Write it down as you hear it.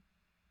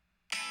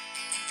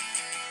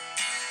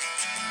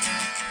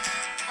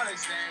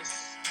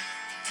success.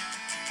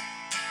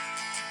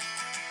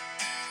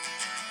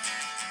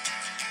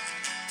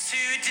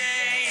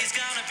 Today is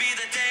gonna be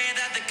the day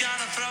that they're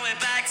gonna throw it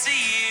back to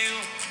you.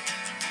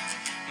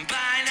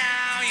 By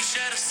now, you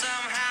should have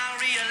somehow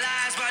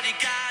realized what you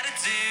gotta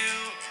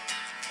do.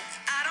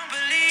 I don't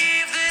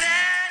believe that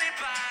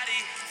anybody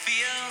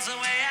feels the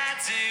way I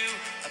do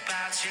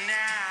about you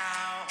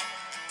now.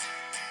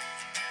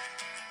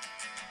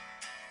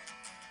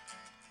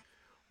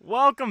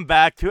 Welcome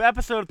back to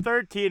episode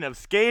 13 of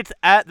Skates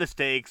at the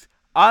Stakes.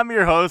 I'm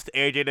your host,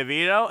 AJ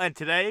DeVito, and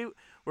today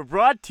we're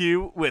brought to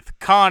you with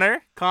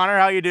Connor. Connor,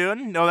 how you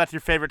doing? Know that's your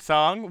favorite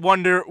song,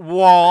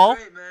 Wonderwall.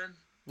 Great, man.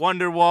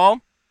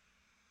 Wonderwall.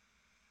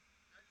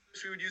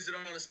 Wish we would use it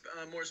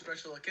on a more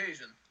special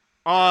occasion.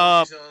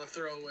 Use it on a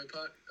throwaway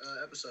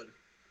episode.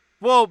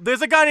 Well,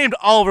 there's a guy named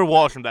Oliver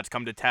Wallstrom that's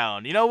come to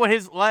town. You know what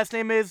his last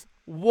name is?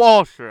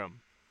 Wallstrom.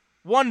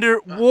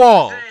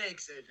 Wonderwall.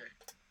 Thanks, AJ.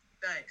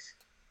 Thanks.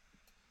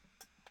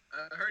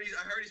 I heard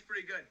he's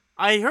pretty good.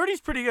 I heard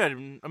he's pretty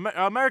good.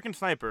 American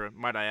Sniper,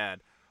 might I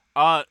add.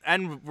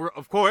 And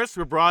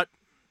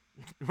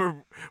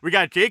we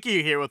got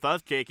Jakey here with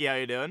us. Jakey, how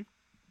you doing?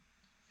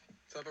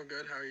 What's up? I'm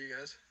good. How are you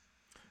guys?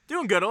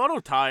 Doing good. A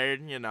little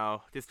tired,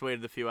 Just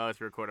waited a few hours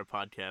to record a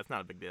podcast.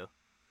 Not a big deal.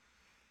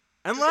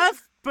 And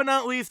last but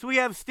not least, we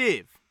have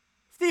Steve.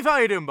 Steve, how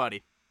you doing,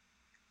 buddy?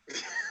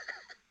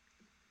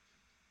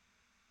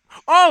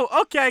 Oh,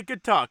 okay.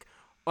 Good talk.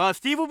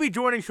 Steve will be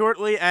joining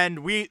shortly, and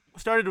we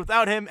started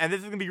without him, and this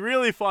is going to be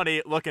really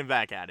funny looking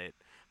back at it.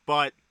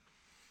 But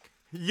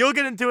you'll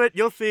get into it.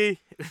 You'll see.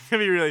 It's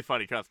going to be really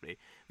funny, trust me.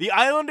 The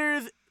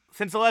Islanders,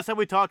 since the last time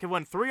we talked, have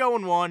won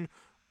 3-0-1.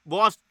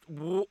 Lost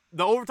the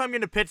overtime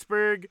game to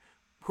Pittsburgh.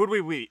 Who did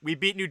we beat? We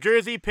beat New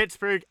Jersey,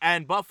 Pittsburgh,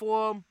 and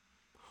Buffalo.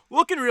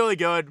 Looking really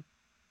good.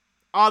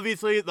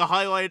 Obviously, the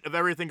highlight of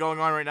everything going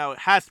on right now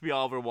has to be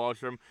Oliver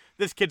Wallstrom.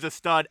 This kid's a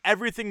stud.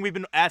 Everything we've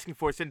been asking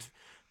for since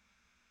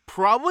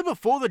probably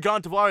before the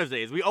John Tavares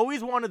days. We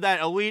always wanted that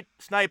elite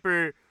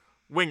sniper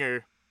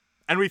winger,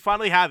 and we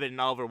finally have it in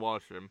Oliver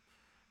Wallstrom.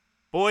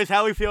 Boys,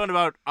 how are we feeling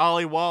about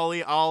Ollie,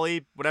 Wally,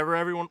 Ollie, whatever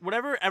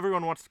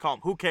everyone wants to call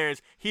him? Who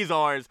cares? He's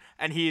ours,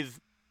 and he's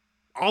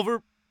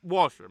Oliver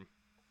Wallstrom.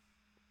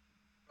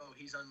 Oh,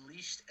 he's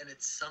unleashed, and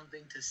it's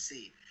something to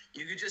see.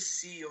 You could just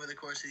see over the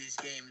course of these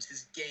games,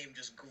 his game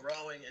just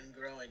growing and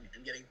growing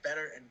and getting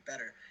better and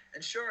better.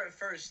 And sure, at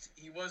first,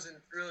 he wasn't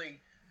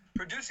really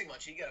producing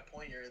much. He got a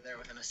point here or there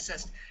with an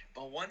assist.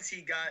 But once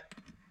he got,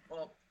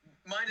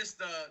 minus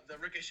the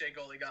ricochet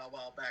goal he got a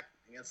while back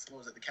against,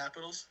 the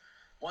Capitals.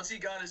 Once he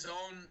got his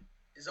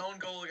own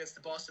goal against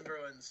the Boston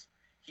Bruins,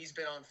 he's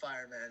been on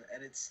fire, man.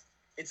 And it's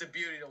a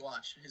beauty to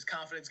watch. His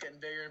confidence getting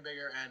bigger and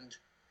bigger, and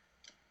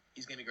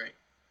he's going to be great.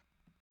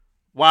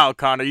 Wow,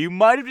 Connor, you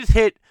might have just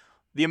hit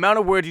the amount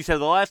of words you said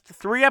the last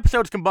 3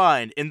 episodes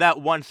combined in that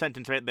one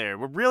sentence right there.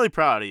 We're really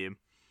proud of you.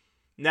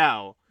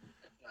 Now,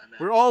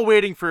 we're all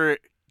waiting for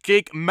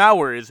Jake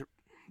Mauer's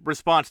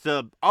response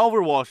to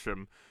Oliver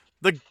Wallstrom.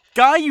 The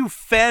guy you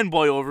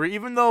fanboy over,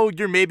 even though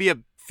you're maybe a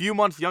few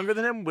months younger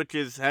than him, which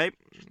is, hey,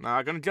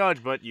 not going to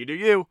judge, but you do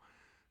you.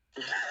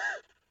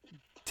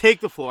 Take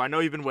the floor. I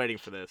know you've been waiting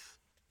for this.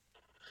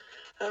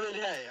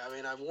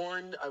 I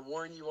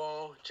warned you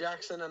all.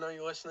 Jackson, I know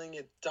you're listening,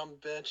 you dumb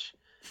bitch.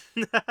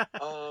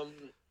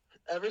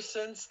 Ever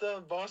since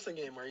the Boston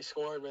game where he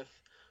scored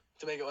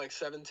to make it like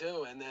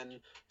 7-2, and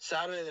then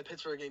Saturday the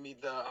Pittsburgh game, he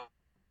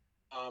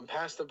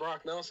passed to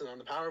Brock Nelson on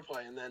the power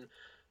play, and then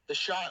the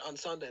shot on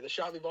Sunday, the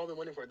shot we've all been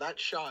waiting for, that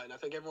shot, and I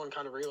think everyone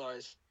kind of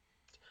realized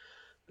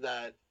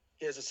that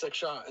he has a sick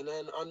shot. And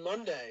then on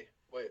Monday,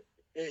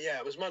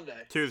 it was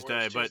Monday.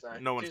 Tuesday,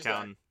 but no one's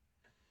counting.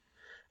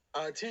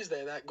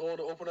 Tuesday, that goal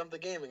to open up the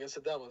game against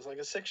the Devils, like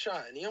a sick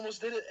shot, and he almost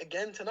did it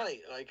again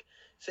tonight, like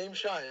same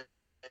shot,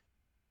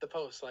 the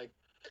post, like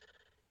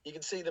you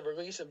can see the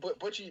release, and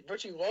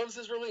Butchie loves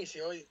his release.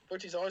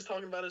 Butchie's always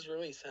talking about his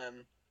release,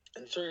 and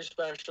it's really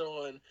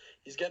special, and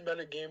he's getting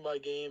better game by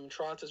game.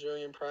 Trotz is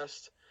really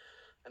impressed.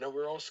 I know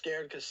we're all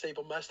scared because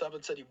Staple messed up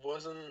and said he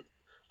wasn't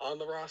on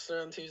the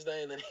roster on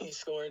Tuesday, and then he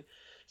scored.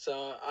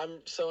 So I'm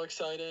so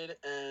excited,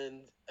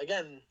 and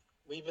again,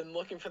 we've been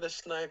looking for this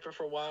sniper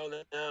for a while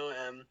now,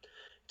 and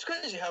it's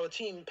crazy how a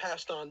team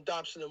passed on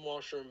Dobson and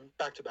Wallstrom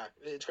back-to-back.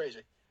 It's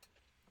crazy.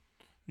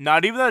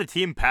 Not even that a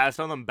team passed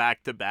on them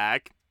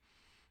back-to-back.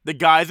 The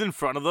guys in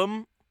front of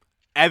them,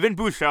 Evan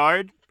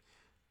Bouchard,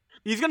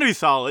 he's going to be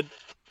solid.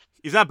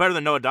 He's not better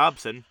than Noah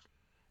Dobson.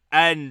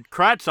 And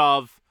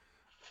Kravtsov,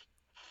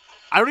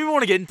 I don't even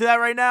want to get into that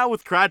right now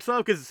with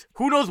Kravtsov, because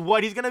who knows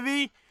what he's going to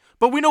be,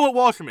 but we know what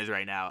Wallstrom is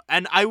right now.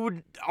 And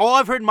all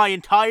I've heard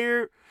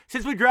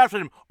since we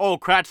drafted him,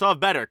 Kravtsov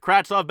better,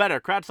 Kravtsov better,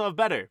 Kravtsov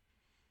better.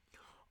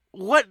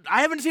 What?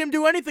 I haven't seen him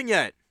do anything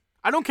yet.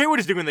 I don't care what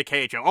he's doing in the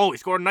KHL. He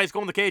scored a nice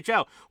goal in the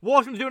KHL.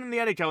 Wallstrom's doing it in the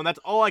NHL, and that's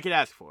all I could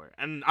ask for.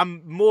 And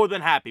I'm more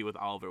than happy with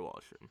Oliver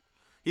Wallstrom.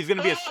 He's going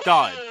to be a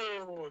stud.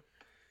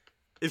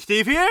 Is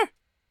Steve here?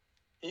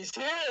 He's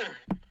here.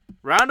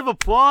 Round of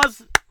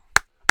applause.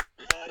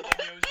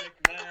 Music,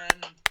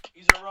 man.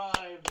 He's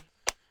arrived.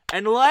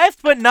 And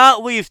last but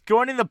not least,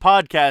 joining the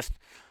podcast,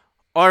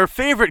 our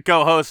favorite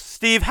co-host,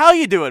 Steve. How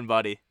you doing,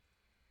 buddy?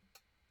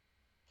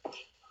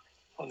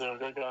 I'm doing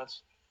good,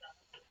 guys.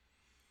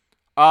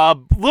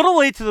 Little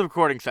late to the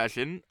recording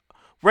session.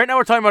 Right now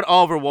we're talking about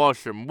Oliver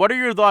Wahlstrom. What are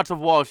your thoughts of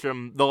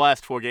Wahlstrom the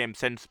last 4 games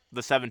since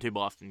the 7-2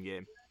 Boston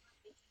game?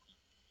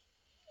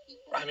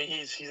 I mean,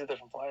 he's a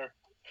different player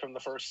from the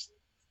first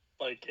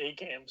 8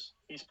 games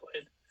he's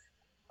played.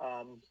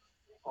 On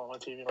my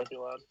TV might be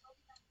loud.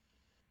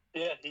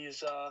 Yeah,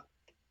 he's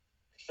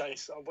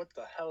nice. What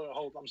the hell?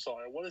 Hold. I'm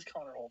sorry. What is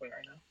Connor holding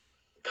right now?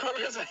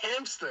 Connor has a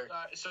hamster.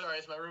 Sorry,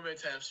 it's my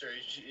roommate's hamster.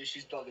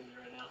 She's bugging me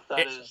right now.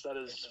 That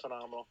is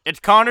phenomenal. It's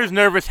Connor's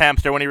nervous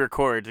hamster when he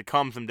records. It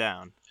calms him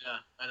down. Yeah,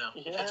 I know.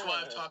 Yeah. That's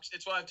why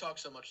I've talked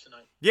so much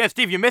tonight. Yeah,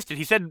 Steve, you missed it.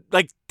 He said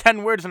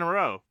 10 words in a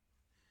row.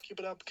 Keep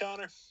it up,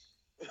 Connor.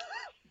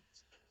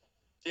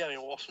 Yeah, I mean,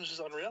 Wahlstrom's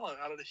just unreal.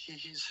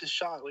 He's his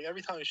shot.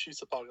 Every time he shoots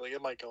the puck,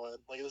 it might go in.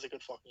 It is a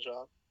good fucking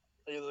shot.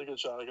 It is a good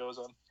shot. It goes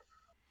in. All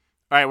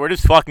right, we're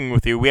just fucking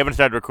with you. We haven't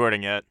started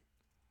recording yet.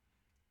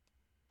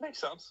 Makes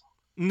sense.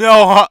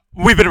 No,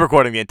 we've been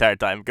recording the entire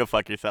time. Go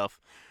fuck yourself.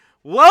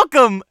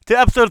 Welcome to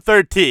episode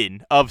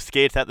 13 of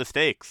Skates at the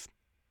Stakes.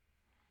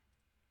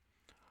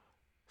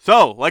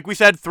 So, like we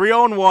said,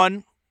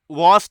 3-0-1,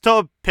 lost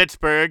to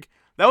Pittsburgh.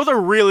 That was a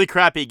really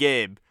crappy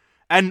game.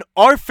 And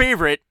our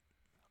favorite,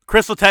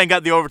 Chris Letang,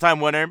 got the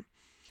overtime winner.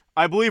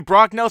 I believe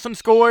Brock Nelson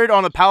scored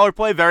on a power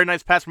play. Very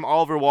nice pass from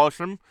Oliver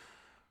Wahlstrom.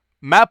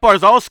 Matt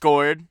Barzal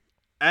scored.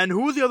 And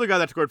who was the other guy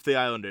that scored for the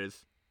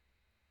Islanders?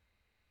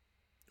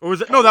 Or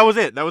was it? No, that was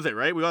it. That was it,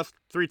 right? We lost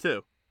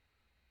 3-2.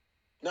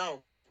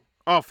 No,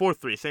 Oh,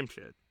 4-3. Same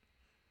shit.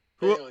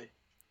 Who? Bailey.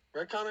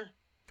 Right, Connor?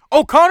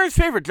 Oh, Connor's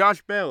favorite,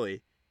 Josh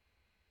Bailey.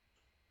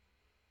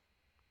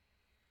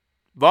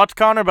 Thoughts,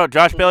 Connor, about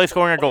Josh Bailey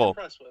scoring a goal? Look,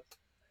 I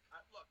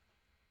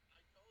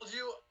told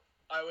you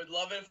I would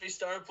love it if he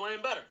started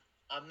playing better.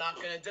 I'm not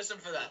gonna diss him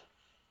for that.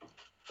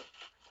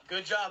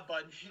 Good job,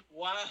 bud.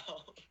 Wow.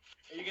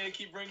 Are you gonna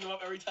keep bringing him up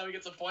every time he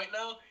gets a point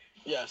now?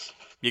 Yes.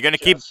 You're gonna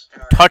keep Yes.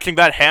 touching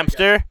that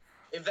hamster?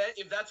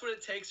 If that's what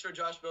it takes for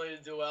Josh Bailey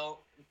to do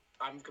well,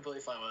 I'm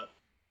completely fine with it.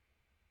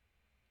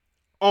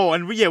 Oh,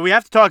 and we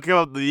have to talk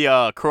about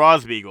the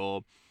Crosby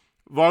goal.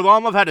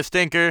 Varlamov had a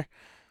stinker.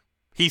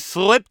 He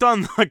slipped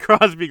on the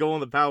Crosby goal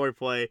in the power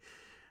play.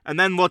 And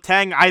then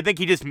Letang, I think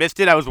he just missed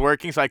it. I was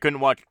working, so I couldn't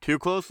watch too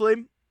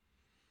closely.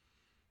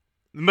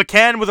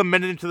 McCann was a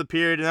minute into the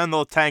period, and then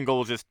the Letang goal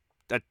was just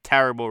a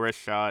terrible wrist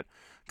shot.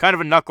 Kind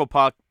of a knuckle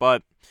puck,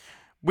 but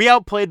we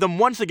outplayed them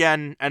once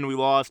again, and we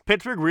lost.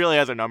 Pittsburgh really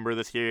has a number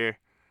this year.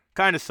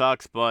 Kind of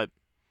sucks, but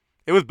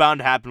it was bound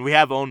to happen. We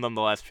have owned them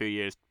the last few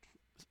years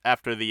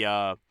after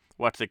the,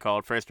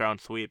 first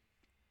round sweep.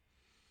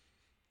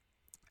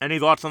 Any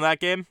thoughts on that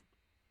game?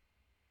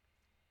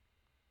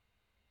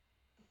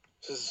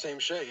 This is the same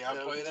shit. You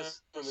outplay them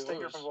and we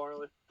Stinker lose. from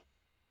Varley.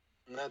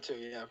 And that too,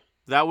 yeah.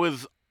 That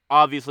was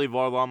obviously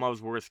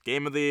Varlamov's worst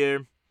game of the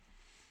year.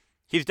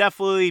 He's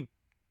definitely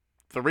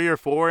 3 or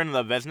 4 in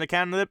the Vezina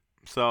candidate,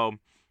 so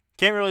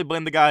can't really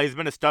blame the guy. He's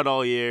been a stud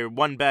all year.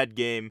 One bad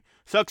game.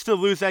 Sucks to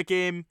lose that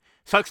game.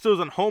 Sucks to lose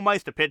on home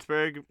ice to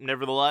Pittsburgh,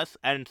 nevertheless,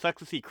 and sucks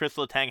to see Chris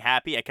Letang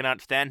happy. I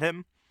cannot stand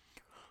him.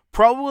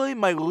 Probably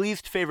my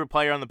least favorite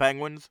player on the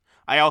Penguins.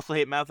 I also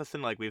hate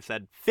Matheson, like we've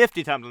said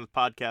 50 times on this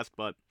podcast,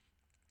 but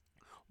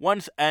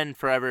once and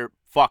forever,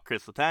 fuck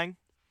Chris Letang.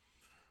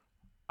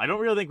 I don't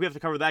really think we have to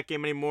cover that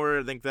game anymore.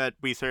 I think that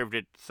we served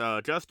it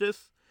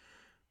justice.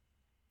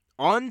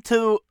 On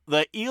to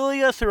the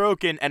Ilya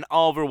Sorokin and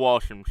Oliver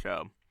Wahlstrom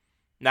show.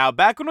 Now,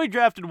 back when we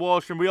drafted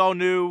Wahlstrom, we all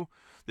knew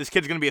this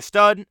kid's going to be a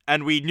stud,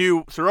 and we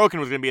knew Sorokin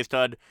was going to be a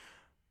stud,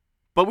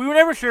 but we were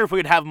never sure if we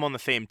could have them on the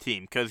same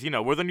team, because,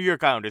 we're the New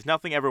York Islanders.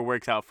 Nothing ever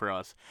works out for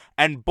us.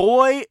 And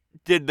boy,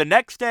 did the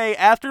next day,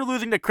 after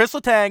losing to Chris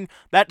Letang,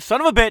 that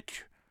son of a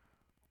bitch,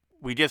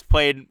 we just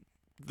played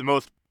the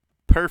most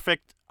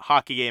perfect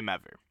hockey game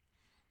ever.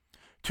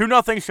 2-0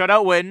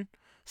 shutout win.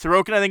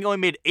 Sorokin, I think, only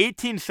made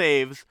 18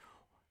 saves,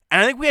 and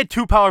I think we had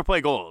 2 power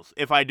play goals,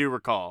 if I do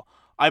recall.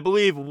 I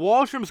believe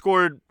Wahlstrom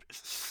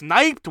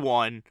sniped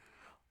one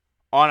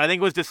on, I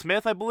think it was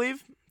DeSmith, I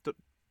believe.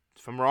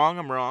 If I'm wrong,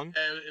 I'm wrong.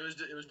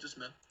 It was just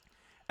Smith.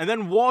 And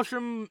then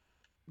Wahlstrom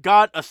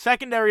got a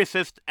secondary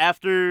assist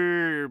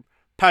after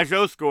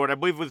Pajot scored. I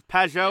believe it was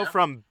Pajot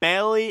from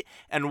Bailey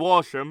and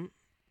Wahlstrom,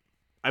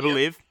 I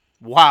believe.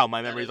 Wow,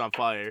 my memory's on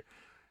fire.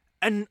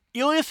 And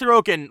Ilya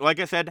Sorokin, like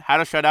I said, had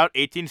a shutout,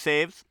 18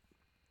 saves.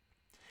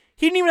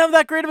 He didn't even have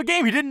that great of a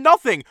game. He did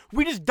nothing.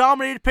 We just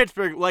dominated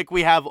Pittsburgh like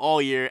we have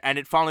all year, and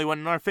it finally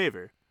went in our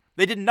favor.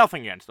 They did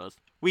nothing against us.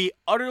 We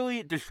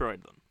utterly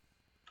destroyed them.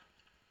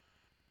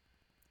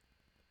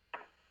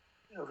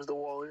 Yeah, it was the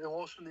Wally. And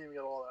Wahlstrom didn't even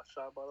get all that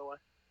shot, by the way.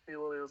 He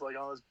literally was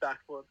on his back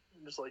foot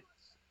and just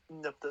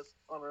nipped it.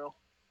 Unreal.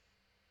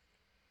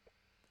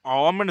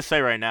 All I'm going to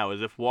say right now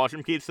is if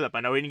Wahlstrom keeps it up, I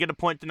know he didn't get a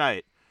point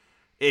tonight.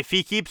 If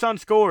he keeps on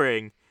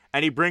scoring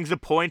and he brings the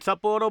points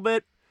up a little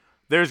bit,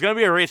 there's going to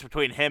be a race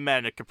between him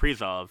and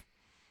Kaprizov.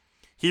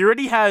 He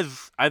already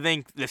has, I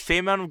think, the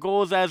same amount of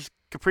goals as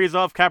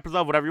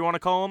Kaprizov, whatever you want to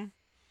call him.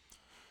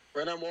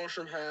 Right now,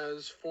 Wahlstrom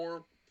has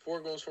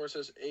 4 goals, 4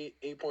 assists,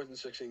 8 points in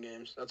 16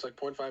 games. That's like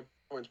 0.5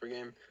 points per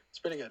game. It's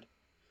pretty good.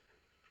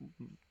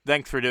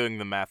 Thanks for doing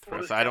the math for What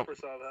us. does I don't.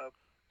 Kaprizov have?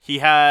 He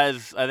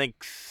has, I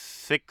think,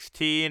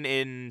 16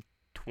 in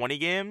 20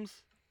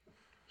 games.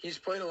 He's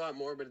played a lot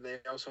more, but they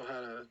also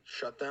had a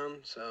shutdown,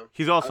 so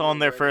He's I also don't on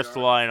know their where they first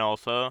are. line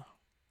also.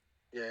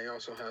 Yeah, he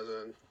also has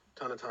a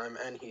ton of time,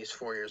 and he's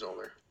 4 years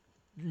older.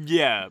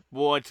 Yeah,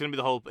 well, it's gonna be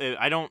the whole.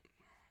 I don't.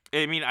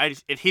 I mean,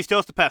 he still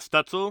has to pass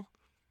Stutzel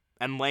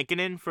and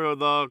Lankinen for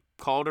the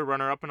Calder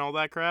runner-up and all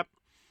that crap.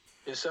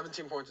 He has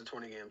 17 points in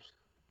 20 games.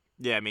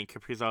 Yeah, I mean,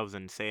 Kaprizov's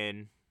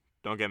insane.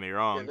 Don't get me Yeah,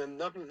 wrong. then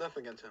nothing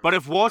against him. But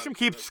if Walsham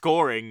keeps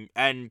scoring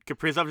and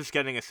Kaprizov just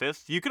getting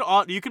assists, you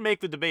can make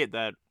the debate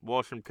that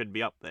Walsham could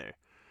be up there.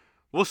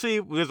 We'll see.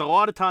 There's a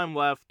lot of time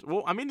left.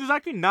 Well, I mean, there's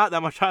actually not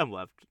that much time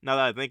left now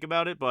that I think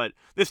about it, but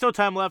there's still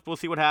time left. We'll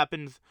see what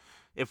happens.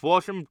 If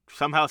Walsham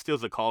somehow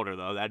steals the Calder,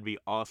 though, that'd be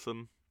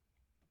awesome.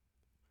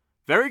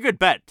 Very good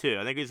bet, too.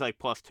 I think he's like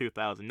plus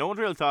 2,000. No one's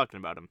really talking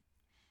about him,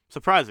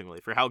 surprisingly,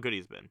 for how good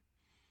he's been.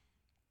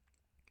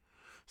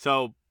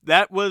 So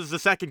that was the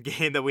second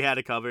game that we had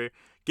to cover.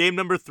 Game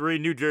number 3,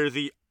 New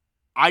Jersey.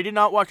 I did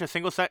not watch a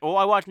single second. Well,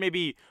 I watched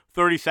maybe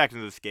 30 seconds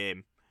of this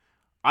game.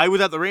 I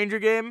was at the Ranger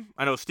game.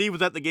 I know Steve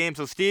was at the game.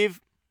 So, Steve,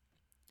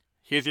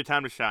 here's your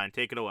time to shine.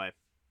 Take it away.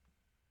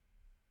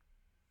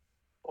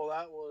 Well,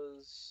 that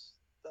was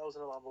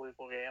an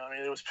unbelievable game. I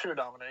mean, it was pure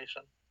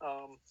domination.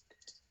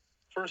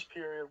 First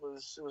period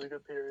was a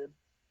good period,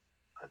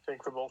 I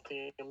think, for both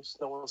teams.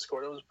 No one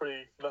scored. It was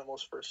pretty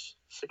eventless first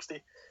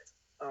 60.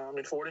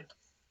 40.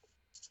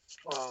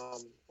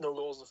 No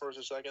goals in the first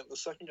or second. The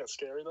second got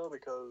scary though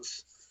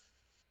because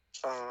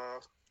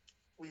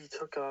we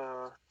took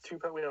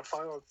we had a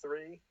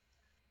 5-on-3.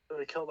 Then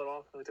we killed it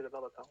off, and we took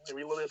another penalty.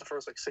 We literally had the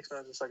first 6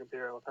 minutes of the second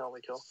period on a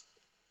penalty kill,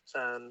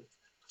 and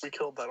we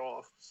killed that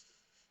off.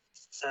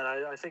 And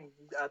I think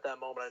at that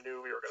moment I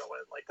knew we were gonna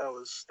win. Like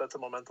that's a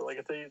momentum. Like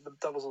if the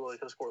Devils literally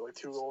could have scored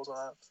 2 goals on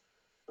that,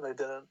 and they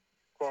didn't.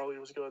 Farley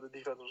was good. The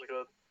defense was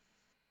good.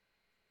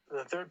 In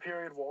the third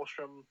period,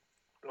 Wallstrom.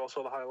 We all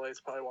saw the highlights.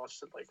 Probably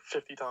watched it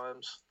 50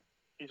 times.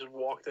 He just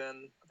walked in.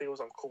 I think it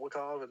was on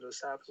Kulikov and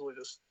just absolutely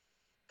just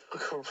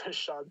took a wrist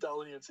shot.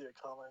 Didn't even see it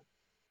coming.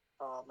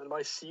 In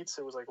my seats,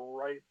 it was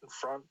right in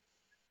front,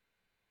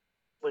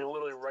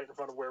 literally right in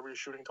front of where we were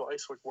shooting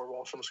twice, where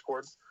Wallstrom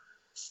scored.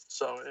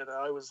 So, and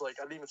I was I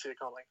didn't even see it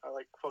coming. I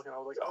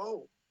was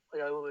oh, I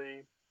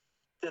literally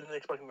didn't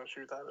expect him to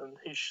shoot that, and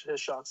his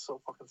shot's so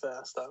fucking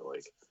fast that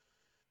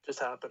just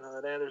happened.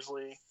 And then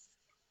Andersley,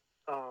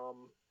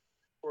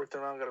 worked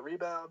around, got a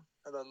rebound,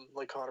 and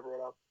then Connor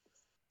brought up,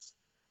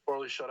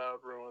 Farley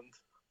shutout ruined.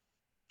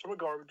 From a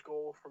garbage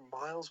goal from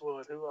Miles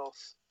Wood. Who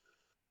else?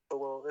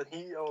 And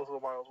he also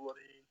Miles Wood.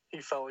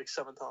 He fell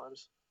 7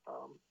 times.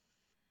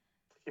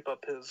 Keep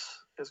up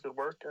his good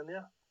work, and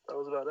yeah, that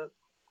was about it.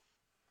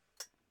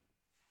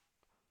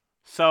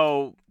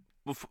 So,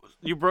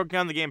 you broke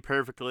down the game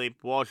perfectly.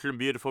 Wallstrom,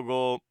 beautiful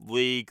goal.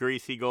 Lee,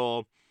 greasy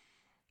goal.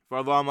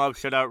 Varlamov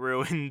shutout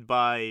ruined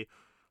by,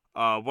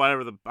 I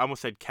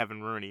almost said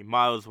Kevin Rooney.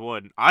 Miles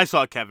Wood. I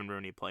saw Kevin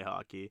Rooney play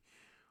hockey.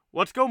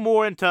 Let's go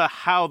more into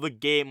how the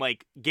game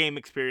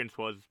experience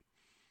was.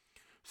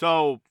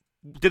 So,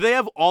 did they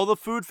have all the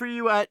food for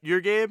you at your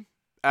game?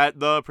 At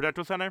the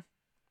Prudential Center?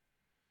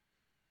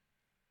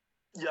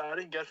 Yeah, I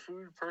didn't get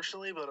food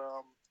personally, but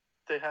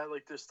they had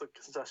just the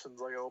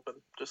concessions open,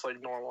 just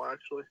normal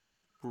actually.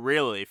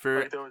 Really?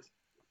 For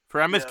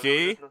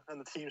MSG? Yeah, and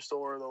the team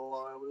store,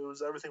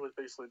 everything was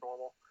basically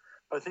normal.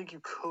 I think you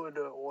could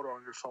order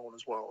on your phone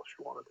as well if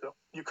you wanted to.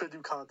 You could do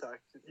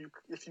contact.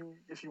 If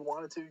you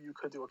wanted to, you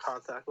could do a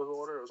contactless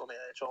order. It was on the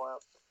NHL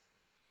app.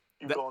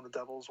 You go on the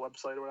Devils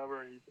website or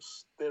whatever, and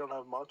they don't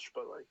have much,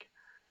 but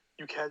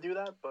you can do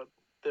that. But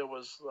there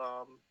was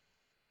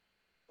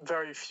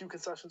very few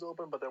concessions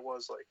open, but there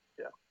was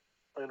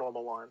a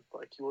normal line,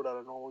 you would at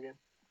a normal game.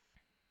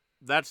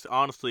 That's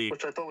honestly,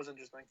 which I thought was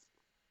interesting.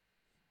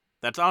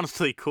 That's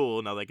honestly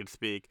cool. Now they can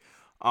speak.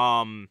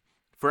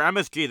 For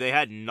MSG, they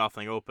had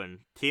nothing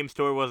open. Team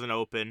store wasn't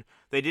open.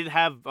 They did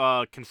have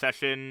not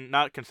concession.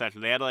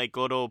 They had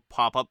little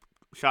pop-up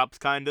shops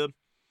kind of,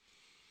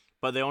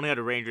 but they only had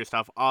a Ranger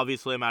stuff.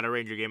 Obviously, I'm at a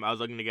Ranger game. I was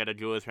looking to get a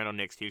Julius Randle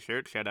Knicks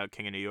t-shirt. Shout out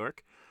King of New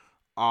York.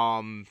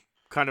 Kind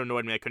of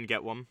annoyed me I couldn't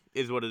get one.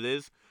 Is what it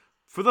is.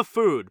 For the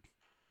food,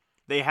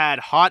 they had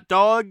hot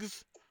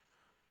dogs,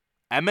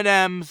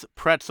 M&Ms,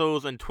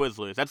 pretzels, and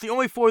Twizzlers. That's the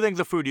only 4 things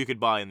of food you could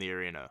buy in the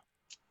arena.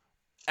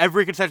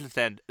 Every concession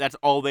stand, that's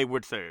all they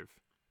would serve.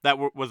 That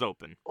was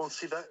open. Well,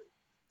 see,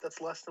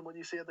 that's less than what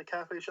you see at the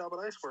cafe shop at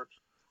Iceworks.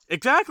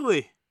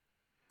 Exactly.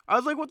 I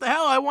was like, what the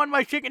hell? I want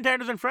my chicken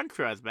tenders and french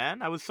fries,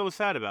 man. I was so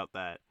sad about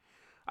that.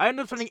 I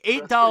ended up spending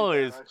 $8.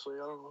 Bad, actually,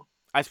 I don't know.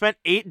 I spent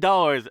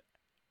 $8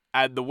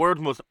 at the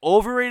world's most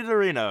overrated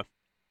arena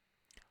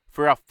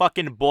for a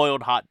fucking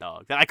boiled hot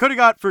dog that I could have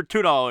got for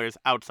 $2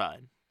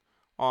 outside.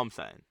 All I'm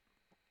saying.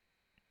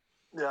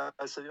 Yeah,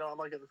 I said, I'm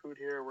not getting food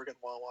here. We're getting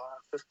Wawa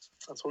after.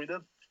 That's what we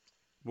did.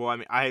 Well, I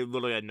mean, I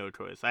literally had no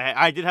choice.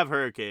 I did have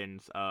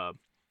Hurricanes,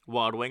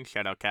 Wild Wings.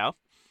 Shout out Cal.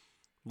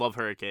 Love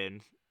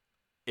Hurricanes.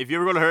 if you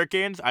ever go to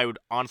Hurricanes, I would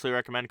honestly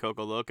recommend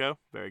Coco Loco.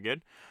 Very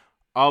good.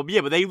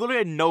 Yeah, but they literally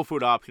had no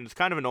food options. It's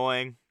kind of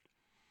annoying.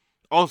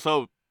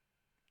 Also,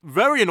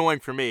 very annoying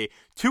for me.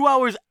 2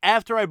 hours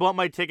after I bought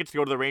my tickets to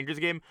go to the Rangers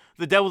game,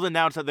 the Devils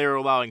announced that they were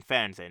allowing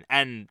fans in.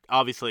 And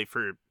obviously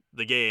for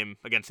the game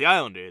against the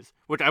Islanders,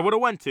 which I would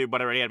have went to, but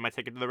I already had my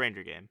ticket to the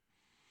Ranger game.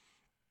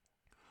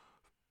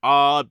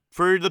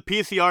 For the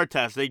PCR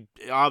test, they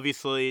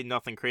obviously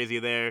nothing crazy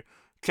there.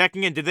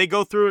 Checking in, did they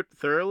go through it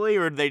thoroughly,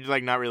 or did they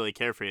just not really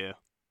care for you?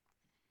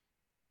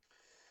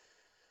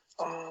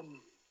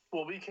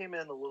 Well, we came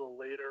in a little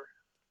later,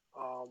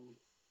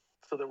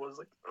 so there was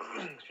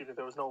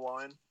there was no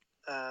line,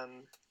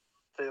 and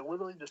they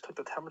literally just took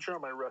the temperature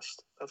on my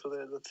wrist. That's what they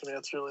did to me.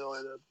 That's really all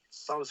I did.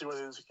 Obviously, when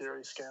they do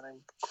security scanning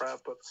crap,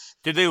 but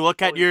Did they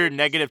look at your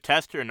negative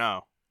test or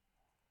no?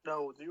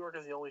 No, New York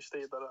is the only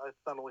state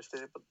not only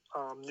state, but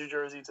New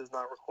Jersey does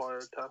not require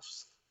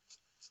tests.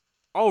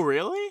 Oh,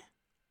 really?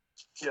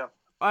 Yeah.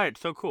 All right,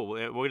 so cool.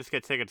 We'll just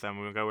get tickets then.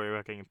 We'll go where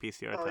we're getting a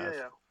PCR test.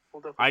 Yeah.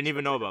 We'll definitely I didn't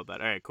even know about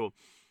that. All right, cool.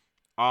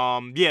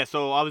 Yeah,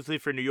 so obviously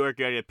for New York,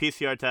 you had a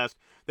PCR test.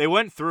 They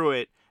went through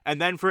it, and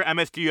then for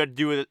MSG, you had to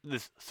do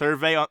this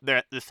survey on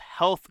this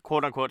health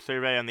quote unquote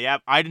survey on the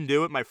app. I didn't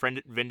do it. My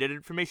friend Vin did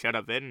it for me. Shout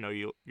out Vin. No,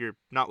 you're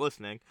not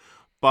listening,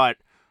 but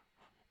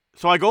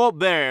so I go up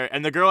there,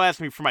 and the girl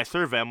asks me for my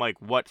survey. I'm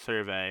like, what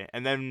survey?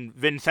 And then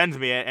Vin sends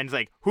me it, and it's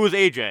like, who's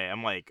AJ?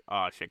 I'm like,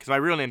 oh shit, because my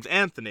real name's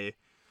Anthony.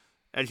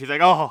 And she's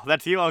like, oh,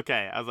 that's you?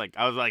 Okay. I was like,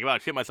 about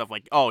to shit myself.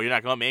 Like, oh, you're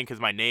not going to let me in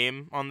because my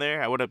name on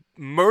there? I would have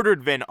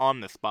murdered Vin on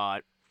the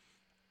spot.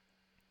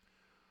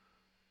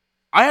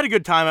 I had a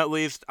good time, at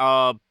least.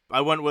 I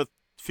went with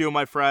a few of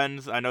my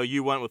friends. I know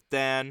you went with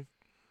Dan.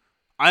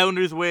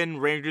 Islanders win.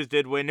 Rangers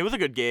did win. It was a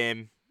good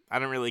game. I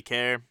don't really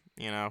care.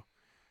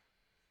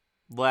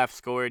 Laugh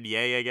scored.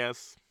 Yay, I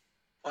guess.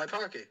 Live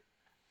hockey.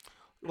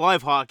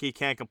 Live hockey.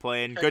 Can't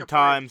complain. Good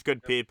times.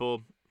 Good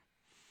people.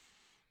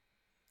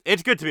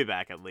 It's good to be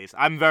back, at least.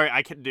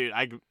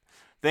 Thinking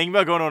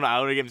about going on an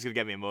Islander game is going to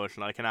get me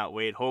emotional. I cannot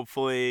wait.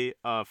 Hopefully,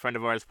 a friend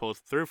of ours pulls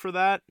through for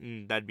that,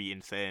 and that'd be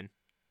insane.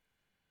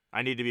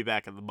 I need to be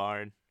back at the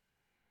barn.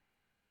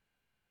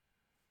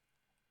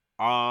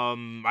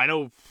 I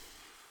know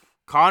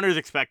Connor's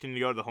expecting to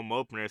go to the home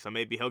opener, so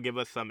maybe he'll give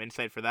us some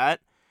insight for that.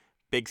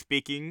 Big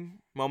speaking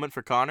moment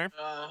for Connor.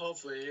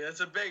 Hopefully. It's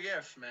a big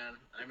if, man.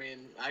 I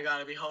mean, I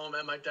gotta be home,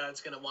 and my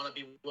dad's gonna want to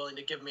be willing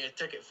to give me a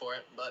ticket for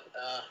it, but,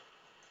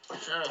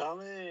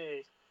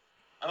 Tommy.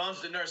 I'm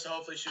also the nurse, so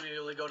hopefully she'll be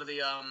able to go to the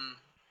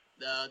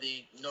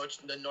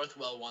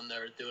Northwell one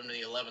they're doing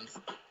the 11th.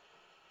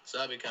 So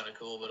that'd be kind of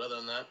cool, but other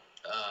than that,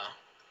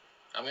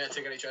 I'm gonna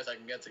take any chance I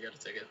can get a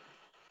ticket.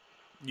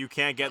 You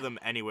can't get them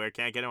anywhere.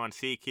 Can't get them on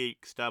SeatGeek,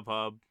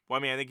 StubHub. Well, I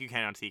mean, I think you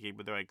can on SeatGeek,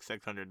 but they're like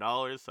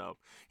 $600, so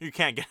you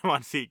can't get them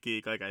on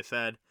SeatGeek, like I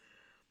said.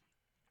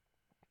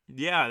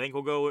 Yeah, I think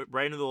we'll go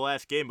right into the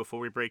last game before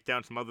we break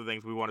down some other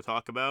things we want to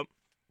talk about.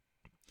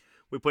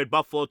 We played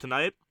Buffalo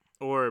tonight,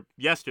 or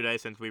yesterday,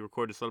 since we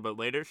recorded this a little bit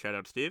later. Shout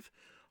out Steve.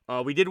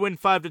 We did win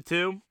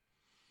 5-2.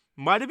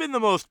 Might have been the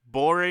most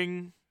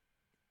boring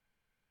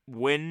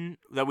win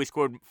that we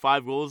scored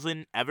 5 goals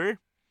in ever.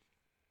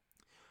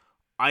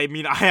 I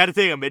mean, I had to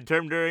take a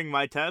midterm during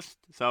my test,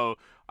 so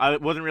I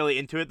wasn't really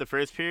into it the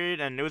first period,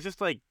 and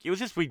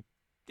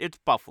it's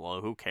Buffalo,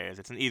 who cares?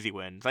 It's an easy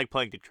win. It's like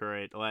playing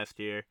Detroit last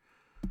year.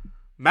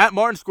 Matt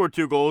Martin scored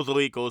 2 goals,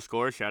 elite goal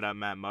scorer, shout out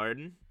Matt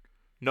Martin.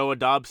 Noah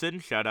Dobson,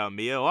 shout out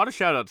Mia. A lot of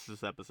shout outs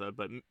this episode,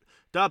 but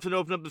Dobson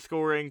opened up the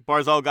scoring.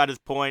 Barzal got his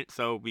point,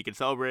 so we can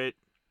celebrate.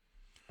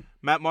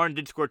 Matt Martin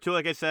did score 2,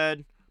 like I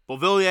said.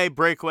 Beauvillier,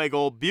 breakaway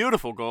goal,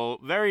 beautiful goal.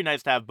 Very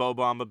nice to have Bo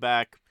Bamba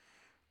back.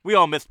 We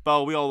all missed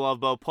Bo. We all love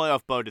Bo.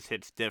 Playoff Bo just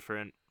hits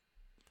different.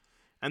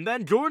 And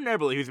then Jordan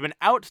Eberle, who's been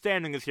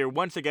outstanding this year,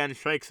 once again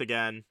strikes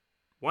again.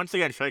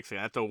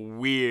 That's a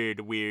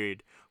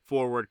weird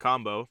forward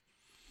combo.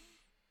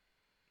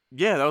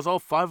 Yeah, that was all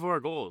 5 of our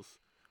goals.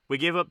 We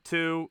gave up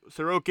 2.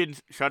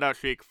 Sorokin's shutout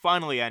streak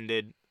finally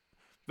ended.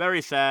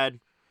 Very sad.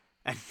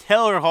 And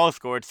Taylor Hall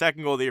scored.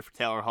 Second goal of the year for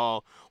Taylor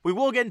Hall. We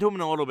will get into him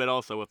in a little bit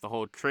also with the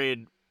whole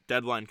trade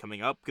deadline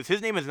coming up, because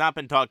his name has not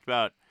been talked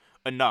about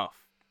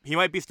enough. He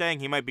might be staying,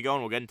 he might be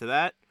going. We'll get into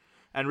that.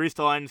 And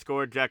Ristolainen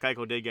scored. Jack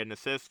Eichel did get an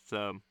assist.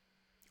 So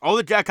all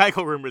the Jack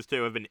Eichel rumors,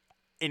 too, have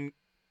been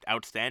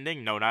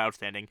outstanding. No, not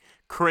outstanding.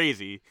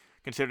 Crazy,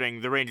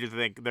 considering the Rangers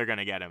think they're going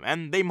to get him.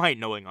 And they might,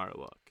 knowing our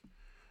luck.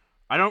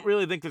 I don't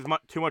really think there's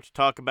too much to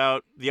talk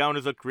about. The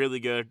Islanders looked really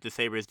good. The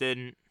Sabres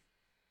didn't.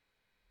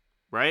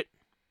 Right?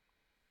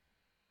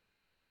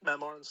 Matt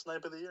Martin,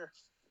 snipe of the year.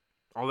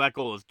 Oh, that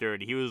goal was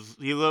dirty.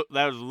 That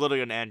was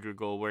literally an Andrew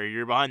goal where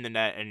you're behind the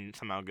net and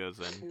somehow goes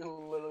in.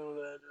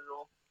 Literally an Andrew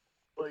goal.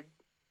 Like,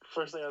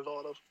 first thing I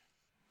thought of.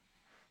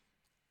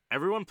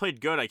 Everyone played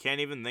good. I can't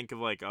even think of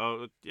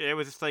it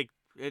was just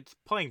it's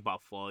playing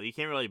Buffalo. You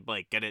can't really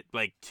get it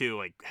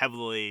too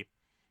heavily.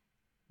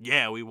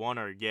 Yeah, we won,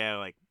 or yeah,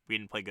 we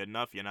didn't play good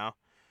enough.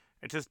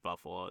 It's just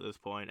Buffalo at this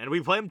point, and we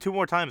play them 2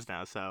 more times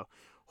now. So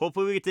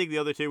hopefully we can take the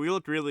other 2. We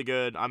looked really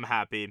good. I'm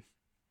happy.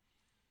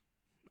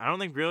 I don't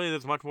think really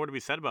there's much more to be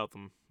said about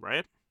them,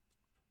 right?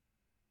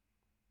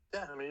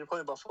 Yeah, I mean, you're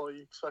playing Buffalo,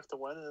 you expect to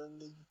win,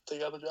 and they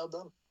got the job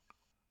done.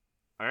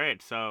 All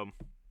right, so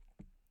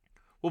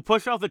we'll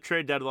push off the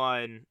trade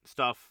deadline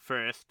stuff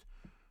first.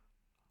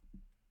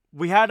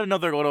 We had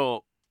another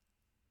little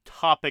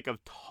topic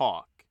of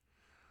talk.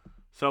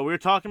 So we were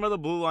talking about the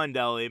Blue Line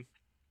Deli,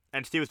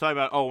 and Steve was talking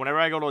about, oh, whenever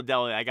I go to a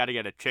deli, I got to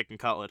get a chicken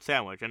cutlet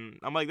sandwich. And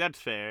I'm like, that's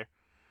fair.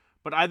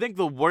 But I think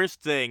the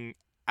worst thing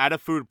at a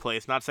food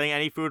place, not saying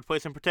any food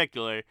place in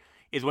particular,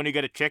 is when you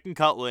get a chicken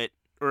cutlet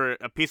or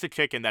a piece of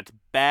chicken that's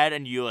bad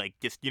and you like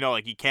just,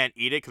 like you can't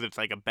eat it because it's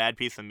like a bad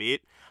piece of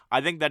meat. I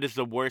think that is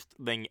the worst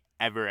thing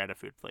ever at a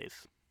food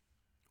place.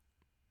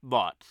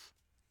 Lots.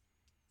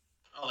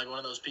 Oh, like one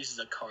of those pieces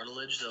of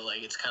cartilage that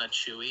like it's kind of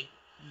chewy.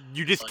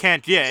 You just Like,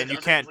 can't, it and you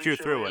doesn't can't bleach chew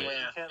it through away. it. Yeah,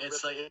 You can't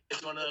it's rip like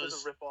it's one of It doesn't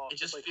those. rip off. It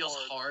just It's, like, feels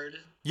hard.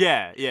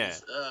 Yeah.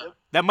 It's,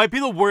 That might be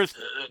the worst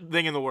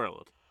thing in the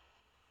world.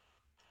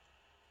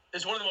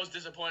 It's one of the most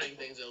disappointing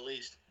things, at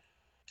least.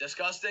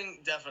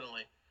 Disgusting,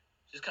 definitely.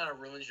 Just kind of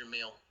ruins your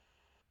meal.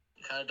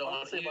 You kind of don't want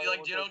Honestly, to.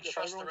 if You don't if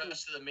trust the everyone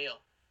rest of the meal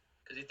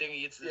because you think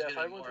it's Yeah, if gonna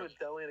I be went more. to a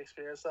deli and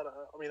experienced that,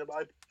 I mean,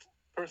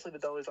 personally,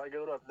 the delis I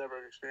go to, I've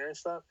never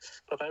experienced that.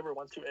 But if I ever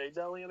went to a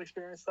deli and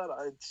experienced that,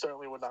 I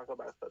certainly would not go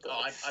back to that deli.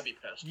 Oh, I'd be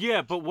pissed.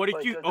 Yeah, but what if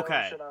Like, you... a deli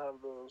Okay. should not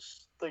have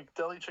those. Like,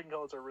 deli chicken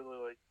cutlets are really,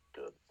 like,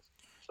 good.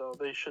 So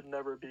they should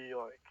never be,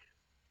 like...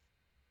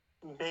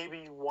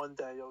 Maybe one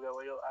day you'll get,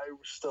 like... I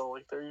still,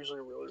 like, they're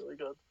usually really, really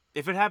good.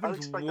 If it I'd happens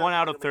expect 1 that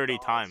out from of 30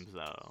 McDonald's. times,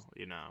 though,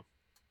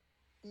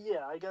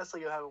 Yeah, I guess,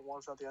 like, you have it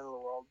once, not the end of the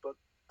world. But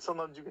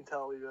sometimes you can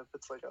tell even if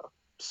it's, like, a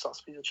sus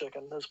piece of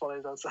chicken, as funny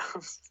as that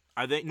sounds.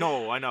 I think...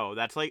 No, I know.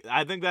 That's like...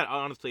 I think that,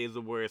 honestly, is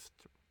the worst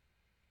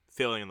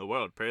feeling in the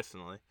world,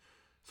 personally.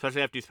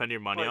 Especially after you spend your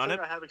money Well, on it.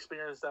 I have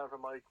experienced that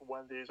from like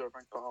Wendy's or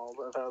McDonald's.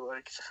 I've had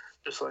like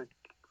just like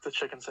the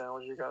chicken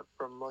sandwich you got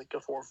from like a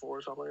 4-4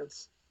 or something.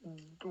 It's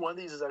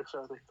Wendy's is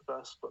actually I think the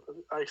best, but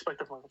I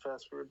expect it from like a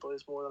fast food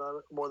place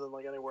more than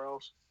like anywhere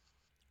else.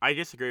 I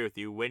disagree with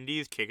you.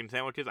 Wendy's chicken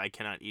sandwiches, I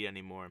cannot eat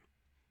anymore.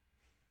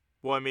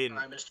 Well, I mean...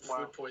 I missed Wow.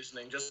 food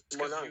poisoning just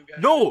Why because not? you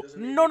guys. No, doesn't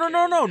mean no, you no, can't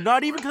no, eat no. it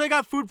Not even anymore. because I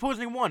got food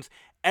poisoning once.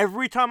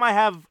 Every time I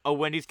have a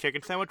Wendy's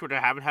chicken sandwich, which I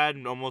haven't had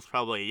in almost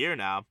probably a year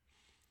now,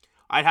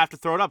 I'd have to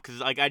throw it up because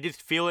like I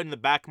just feel it in the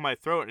back of my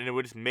throat and it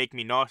would just make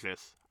me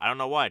nauseous. I don't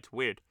know why. It's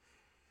weird.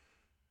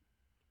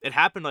 It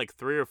happened like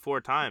 3 or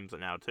 4 times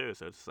now too,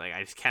 so it's like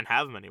I just can't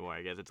have them anymore.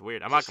 I guess it's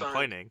weird. I'm not It's a sign.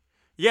 complaining.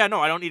 Yeah, no,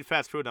 I don't eat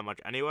fast food that much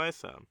anyway.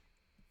 So,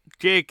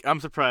 Jake, I'm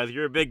surprised.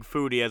 You're a big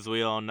foodie, as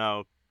we all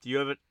know. Do you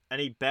have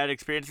any bad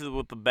experiences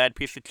with a bad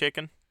piece of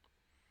chicken?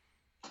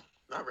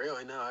 Not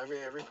really, no.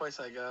 Every place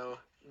I go,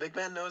 Big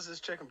Man knows his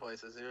chicken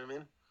places. You know what I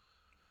mean?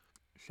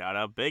 Shout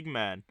out, Big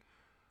Man.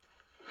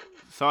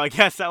 So I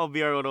guess that will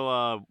be our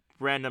little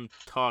random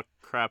talk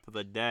crap of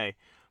the day.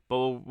 But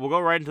we'll go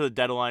right into the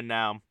deadline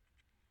now.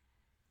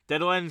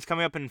 Deadline is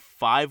coming up in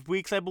 5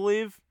 weeks, I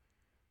believe.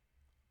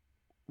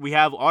 We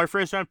have our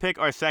first round pick,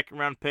 our second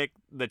round pick,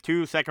 the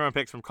 2 second round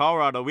picks from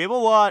Colorado. We have a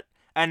lot,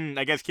 and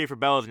I guess Kiefer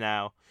Bellows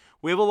now.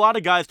 We have a lot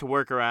of guys to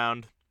work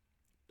around.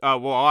 A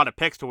lot of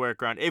picks to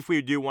work around if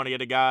we do want to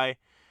get a guy.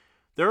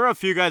 There are a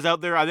few guys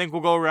out there. I think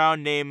we'll go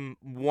around, name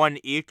one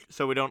each,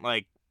 so we don't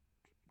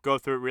go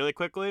through it really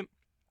quickly.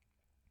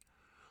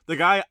 The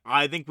guy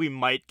I think we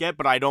might get,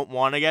 but I don't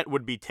want to get,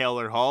 would be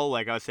Taylor Hall,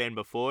 like I was saying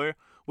before.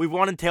 We've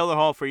wanted Taylor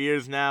Hall for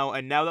years now,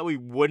 and now that we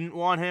wouldn't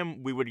want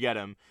him, we would get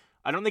him.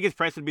 I don't think his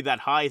price would be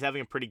that high. He's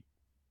having a pretty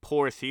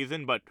poor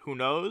season, but who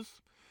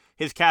knows?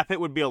 His cap hit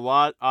would be a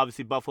lot.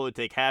 Obviously, Buffalo would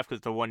take half because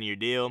it's a 1-year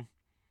deal.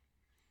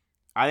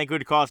 I think it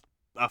would cost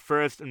a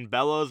first and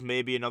Bellows,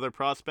 maybe another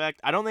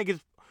prospect. I don't think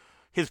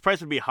his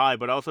price would be high,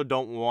 but I also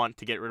don't want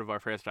to get rid of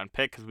our first round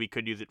pick because we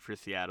could use it for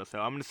Seattle. So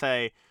I'm going to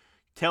say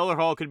Taylor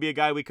Hall could be a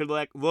guy we could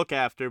look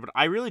after, but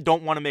I really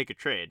don't want to make a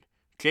trade.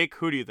 Jake,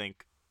 who do you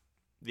think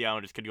the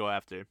Islanders could go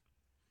after?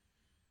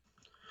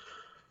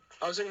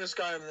 I was thinking this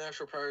guy on the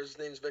National Priors. His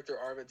name's Victor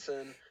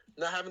Arvidsson.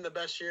 Not having the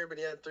best year, but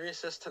he had 3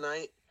 assists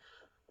tonight.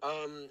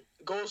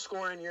 Goal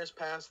scorer in years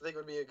past, I think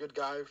would be a good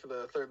guy for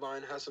the third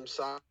line. Has some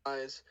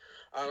size.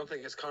 I don't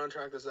think his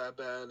contract is that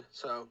bad.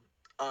 So,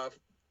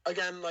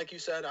 again, like you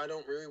said, I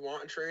don't really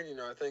want a trade.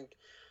 I think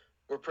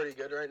we're pretty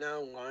good right now,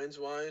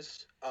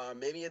 lines-wise.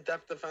 Maybe a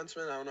depth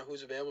defenseman. I don't know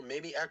who's available.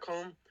 Maybe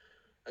Ekholm.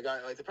 A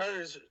guy like the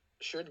Predators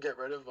should get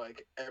rid of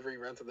every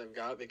rental they've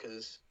got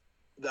because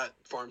that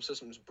farm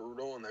system's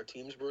brutal and their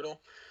team's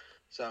brutal.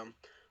 So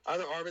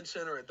either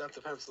Arvidsson or a depth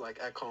defense like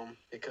Ekholm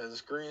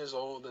because Green is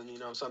old and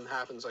if something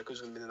happens,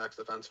 who's going to be the next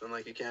defenseman?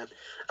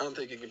 I don't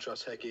think you can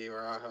trust Hickey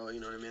or Aho.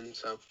 You know what I mean?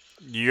 So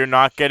You're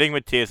not getting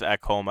Matthias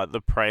Ekholm at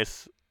the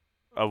price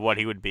of what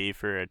he would be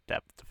for a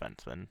depth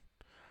defenseman.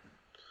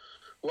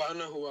 Well, I don't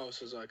know who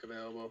else is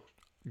available.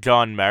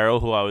 John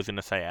Merrill, who I was going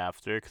to say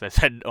after, because I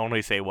said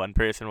only say one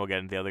person. We'll get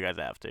into the other guys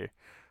after.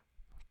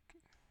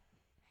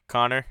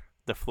 Connor,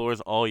 the floor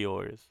is all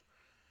yours.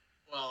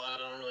 Well, I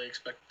don't really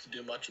expect to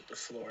do much at the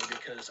floor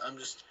because I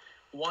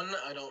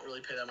don't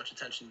really pay that much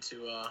attention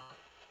to up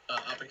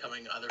and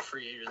coming either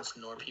free agents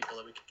nor people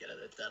that we could get at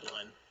the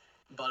deadline.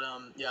 But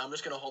yeah, I'm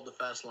just gonna hold the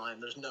fast line.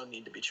 There's no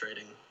need to be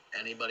trading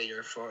anybody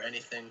or for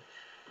anything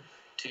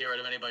to get rid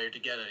of anybody or to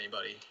get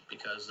anybody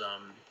because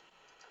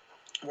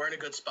we're in a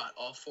good spot.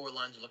 All four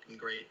lines are looking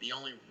great. The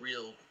only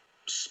real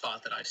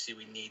spot that I see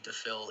we need to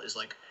fill is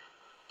like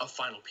a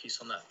final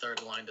piece on that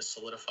third line to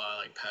solidify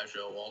like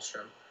Pajot,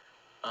 Wallstrom.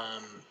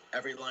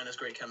 Every line has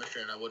great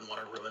chemistry, and I wouldn't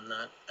want to ruin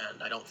that.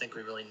 And I don't think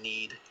we really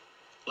need,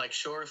 like,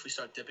 sure, if we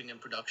start dipping in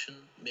production,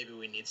 maybe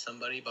we need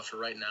somebody. But for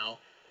right now,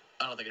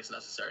 I don't think it's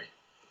necessary.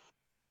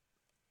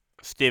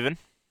 Steven?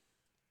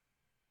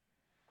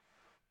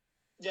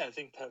 Yeah, I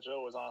think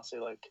Peugeot was honestly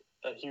like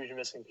a huge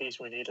missing piece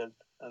we needed,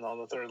 and on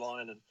the third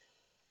line, and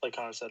like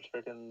Connor said,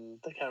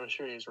 freaking the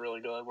chemistry is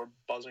really good. We're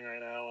buzzing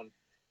right now, and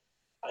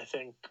I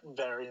think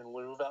Barry and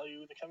Lou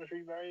value the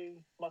chemistry very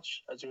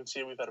much. As you can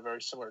see, we've had a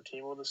very similar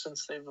team with us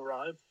since they've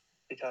arrived.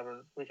 We kind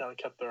of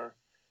kept our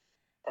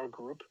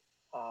group.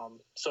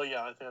 So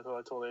yeah, I think that's what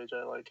I told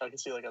AJ. Like I can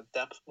see like a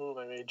depth move.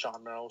 I made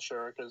John Merrill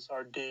sure because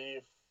our D.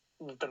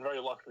 We've been very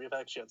lucky. We've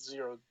actually had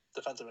 0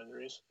 defensive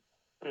injuries.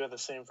 We had the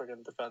same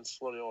freaking defense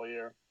literally all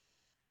year.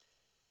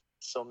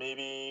 So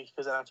maybe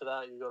because after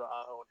that you go to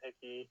Aho and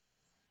Hickey.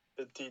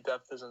 The D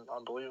depth isn't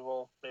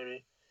unbelievable.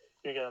 Maybe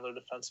you get another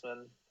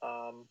defenseman.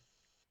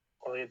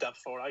 Or like a depth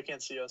forward. I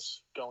can't see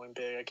us going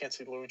big. I can't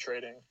see Lou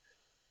trading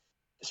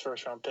his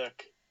first round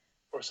pick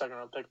or second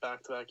round pick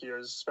back to back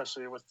years,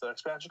 especially with the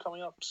expansion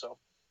coming up. So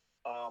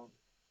I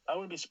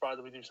wouldn't be surprised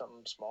if we do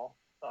something small.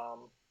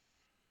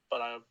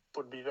 But I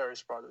would be very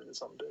surprised if we did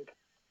something big.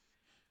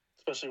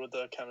 Especially with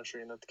the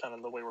chemistry and the kind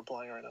of the way we're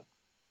playing right now.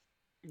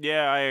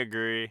 Yeah, I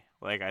agree.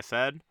 Like I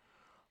said.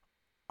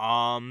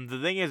 The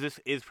thing is, this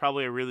is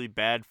probably a really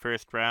bad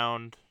first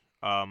round.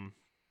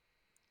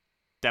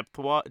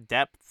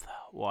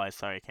 Depth-wise,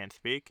 sorry, I can't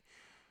speak.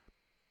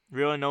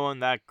 Really no one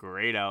that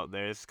great out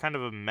there. It's kind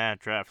of a mad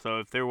draft. So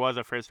if there was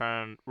a first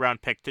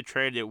round pick to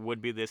trade, it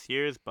would be this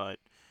year's, but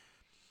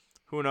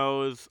who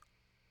knows?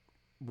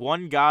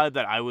 One guy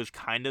that I was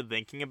kind of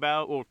thinking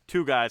about, well,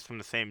 2 guys from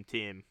the same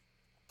team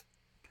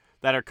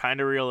that are kind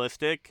of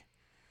realistic.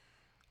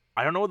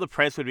 I don't know what the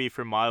price would be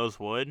for Miles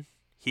Wood.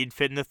 He'd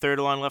fit in the third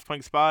line left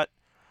wing spot.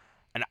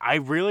 And I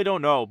really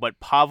don't know, but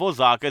Pavel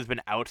Zacha has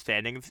been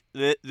outstanding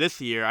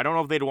this year. I don't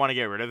know if they'd want to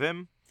get rid of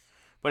him.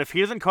 But if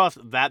he doesn't cost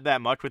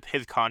that much with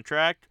his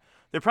contract,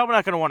 they're probably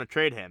not going to want to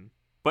trade him.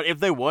 But if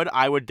they would,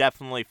 I would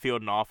definitely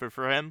field an offer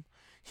for him.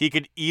 He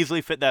could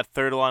easily fit that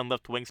third line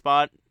left wing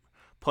spot,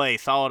 play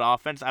solid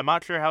offense. I'm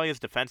not sure how he is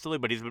defensively,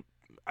 but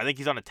I think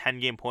he's on a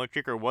 10-game point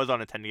streak or was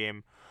on a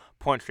 10-game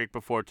point streak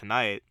before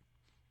tonight.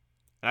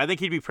 And I think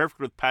he'd be perfect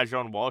with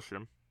Pajot and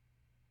Wallstrom.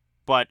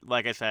 But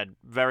like I said,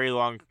 very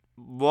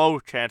low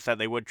chance that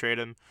they would trade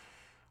him.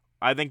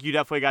 I think you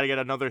definitely got to get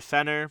another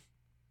center.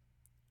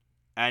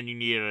 And you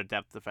need a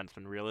depth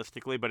defenseman,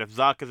 realistically. But if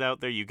Zacha's out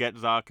there, you get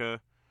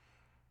Zacha.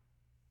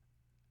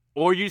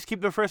 Or you just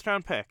keep the first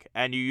round pick.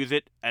 And you use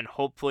it and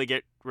hopefully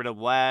get rid of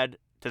Ladd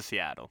to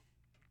Seattle.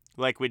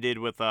 Like we did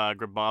with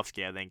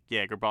Grabowski, I think.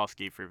 Yeah,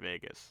 Grabowski for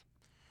Vegas.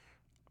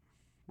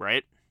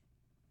 Right?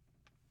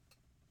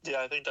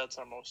 Yeah, I think that's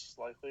our most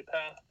likely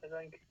path, I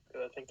think.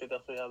 I think they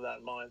definitely have that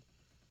in mind.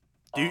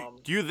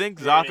 Do you think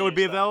Zacha would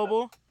be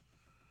available?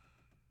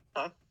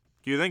 Huh?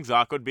 Do you think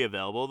Zacha would be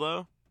available,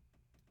 though?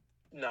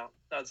 No,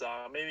 not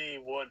Zacha. Maybe he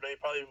would. Maybe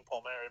probably even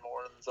Palmieri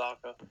more than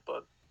Zacha.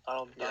 But I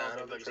don't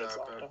think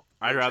Zacha.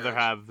 I'd rather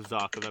have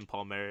Zacha than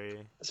Palmieri.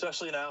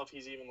 Especially now if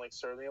he's even like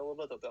surly a little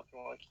bit, they'll definitely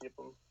want to keep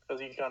him.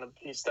 Because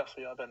he's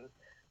definitely been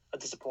a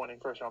disappointing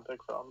first round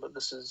pick for him. But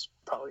this is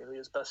probably going to be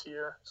his best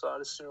year. So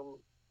I'd assume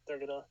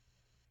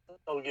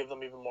it'll give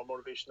them even more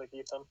motivation to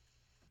keep him.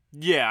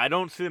 Yeah, I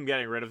don't see them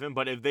getting rid of him,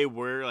 but if they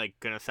were like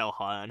gonna sell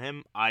high on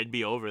him, I'd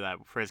be over that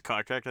for his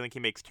contract. I think he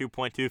makes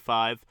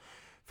 $2.25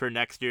 for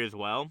next year as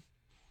well.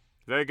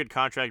 Very good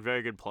contract,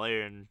 very good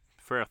player, and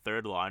for a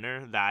third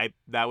liner,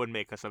 that would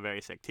make us a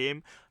very sick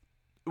team.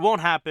 It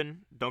won't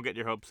happen. Don't get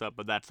your hopes up,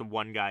 but that's the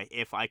one guy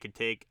if I could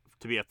take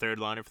to be a third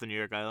liner for the New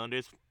York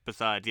Islanders.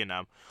 Besides,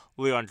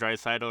 Leon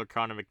Draisaitl or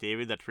Connor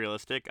McDavid, that's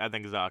realistic. I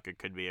think Zacha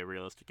could be a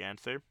realistic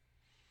answer.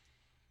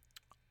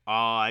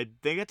 I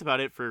think that's about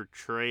it for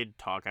trade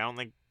talk. I don't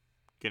think,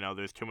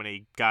 there's too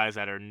many guys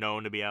that are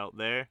known to be out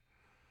there.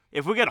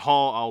 If we get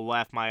Hall, I'll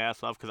laugh my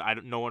ass off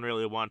because no one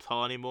really wants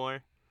Hall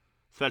anymore,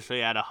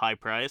 especially at a high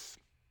price.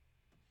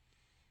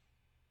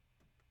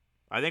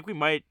 I think we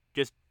might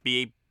just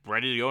be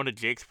ready to go into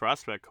Jake's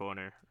prospect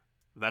corner.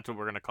 That's what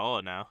we're going to call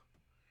it now.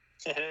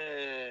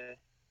 Yeah.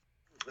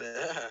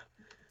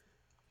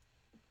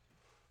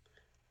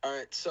 All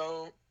right,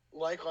 so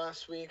like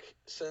last week,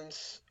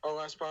 since our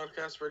last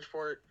podcast,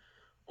 Bridgeport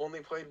only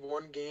played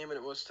one game, and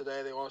it was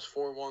today. They lost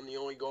 4-1. The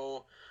only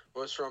goal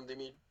was from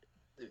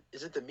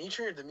Is it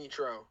Dimitri or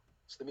Dimitro?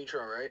 It's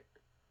Dimitro, right?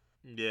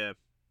 Yeah.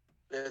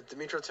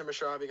 Dimitro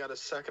Timoshavi got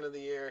his second of the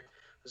year,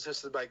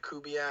 assisted by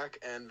Kubiak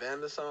and Van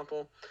de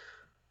Sample.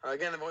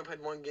 Again, they've only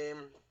played one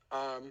game.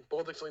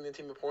 Bolduc's leading the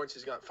team in points.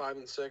 He's got 5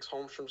 and 6.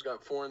 Holmstrom's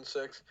got 4 and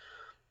 6.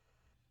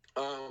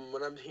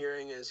 What I'm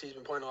hearing is he's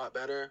been playing a lot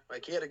better.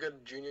 Like, he had a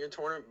good junior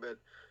tournament, but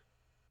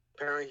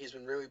Apparently, he's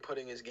been really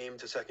putting his game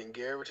to second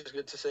gear, which is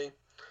good to see.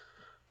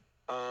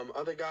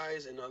 Other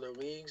guys in other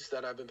leagues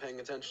that I've been paying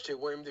attention to,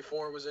 William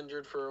DeFore was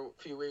injured for a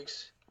few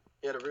weeks.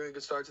 He had a really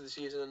good start to the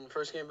season.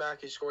 First game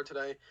back, he scored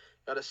today.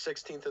 Got his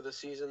 16th of the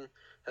season.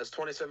 Has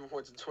 27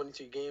 points in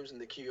 22 games in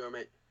the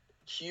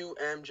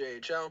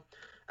QMJHL.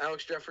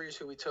 Alex Jeffries,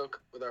 who we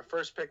took with our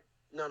first pick.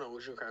 No,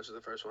 Jules Krause was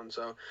the first one.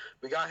 So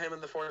we got him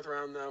in the 4th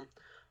round now.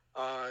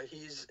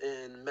 He's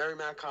in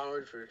Merrimack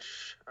College,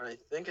 which I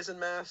think is in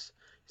Mass.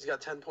 He's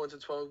got 10 points in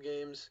 12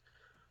 games.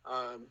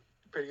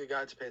 Pretty good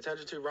guy to pay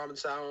attention to. Robin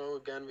Sallow,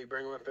 again, we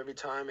bring him up every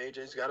time.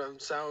 AJ's got a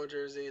Sallow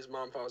jersey. His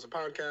mom follows a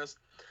podcast.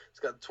 He's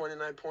got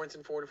 29 points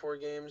in 44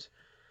 games.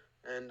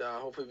 And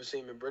hopefully we'll see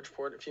him in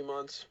Bridgeport in a few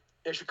months.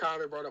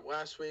 Ishikawa, brought up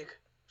last week.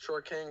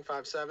 Short King,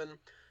 5'7".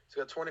 He's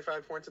got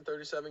 25 points in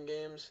 37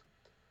 games.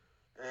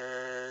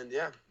 And,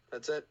 yeah,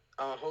 that's it.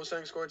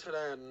 Hosang scored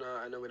today, and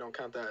I know we don't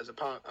count that as a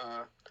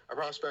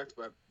prospect,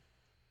 but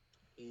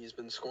he's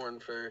been scoring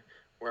for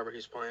wherever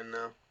he's playing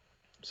now.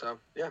 So,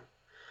 yeah.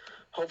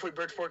 Hopefully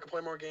Bridgeport can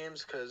play more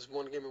games because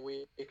one game a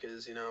week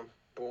is,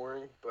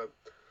 boring. But,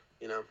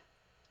 You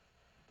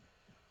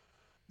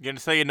gonna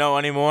say you know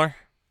anymore?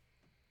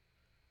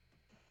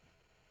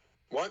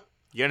 What?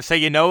 You gonna say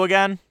you know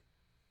again?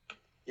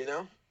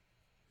 Oh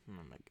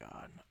my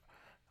God.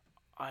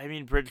 I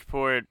mean,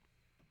 Bridgeport,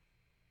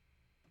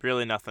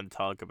 really nothing to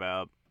talk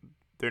about.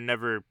 They're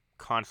never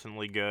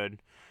constantly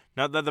good.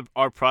 Not that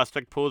our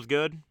prospect pool is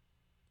good.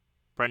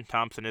 Brent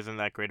Thompson isn't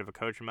that great of a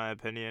coach, in my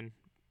opinion.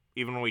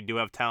 Even when we do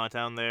have talent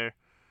down there,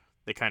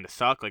 they kind of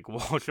suck. Like,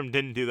 Wallstrom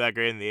didn't do that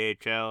great in the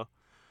AHL.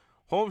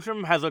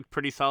 Holmstrom has looked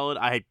pretty solid.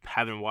 I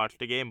haven't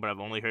watched a game, but I've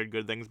only heard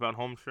good things about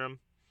Holmstrom.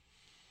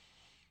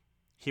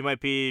 He might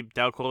be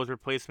Dalcole's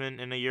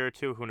replacement in a year or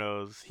two. Who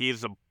knows?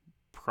 He's a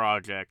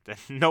project,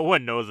 and no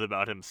one knows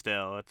about him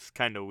still. It's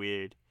kind of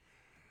weird.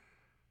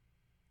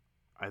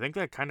 I think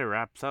that kind of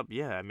wraps up.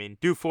 Yeah, I mean,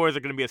 Dufour is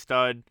going to be a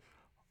stud.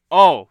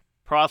 Oh,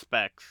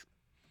 prospects.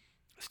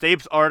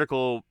 Stape's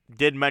article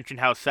did mention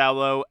how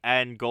Sallow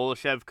and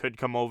Golashev could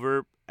come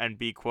over and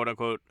be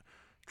quote-unquote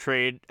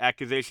trade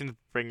accusations,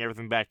 bring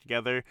everything back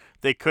together.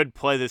 They could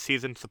play this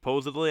season,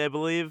 supposedly, I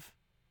believe.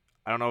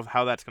 I don't know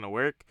how that's going to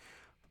work,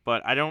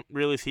 but I don't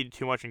really see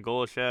too much in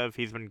Golashev.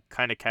 He's been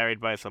kind of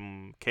carried by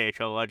some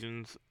KHL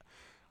legends.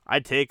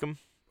 I'd take him.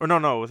 Or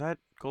no, was that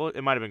Golashev?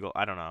 It might have been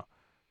I don't know.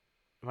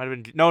 It might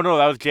have been... No,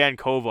 that was Jan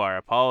Kovar.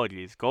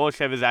 Apologies.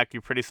 Golashev is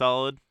actually pretty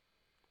solid.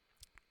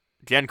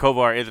 Jan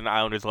Kovar is an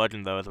Islanders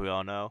legend, though, as we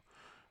all know.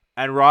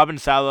 And Robin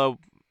Sallow,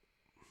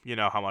 you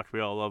know how much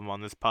we all love him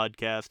on this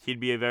podcast. He'd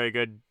be a very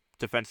good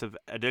defensive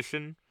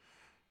addition.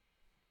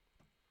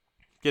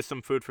 Get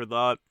some food for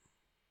thought.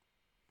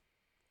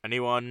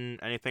 Anything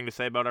to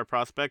say about our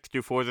prospects?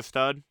 Dufour's a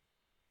stud.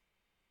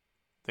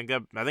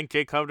 I think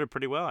Jake covered it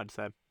pretty well, I'd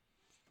say.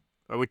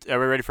 Are we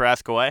ready for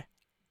Ask Away?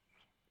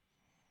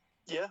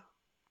 Yeah.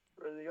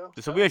 Ready to go.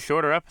 This will be a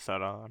shorter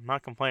episode. I'm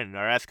not complaining.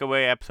 Our Ask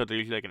Away episodes are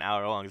usually like an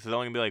hour long. This is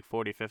only going to be like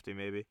 40, 50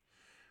 maybe.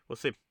 We'll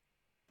see.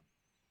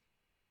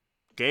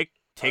 Jake,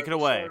 take it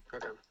away.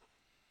 Okay.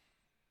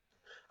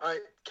 All right.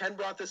 Ken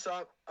brought this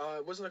up.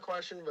 It wasn't a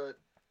question, but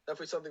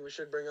definitely something we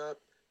should bring up.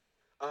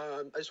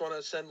 I just want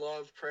to send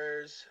love,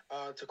 prayers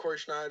to Corey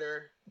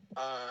Schneider.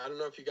 I don't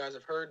know if you guys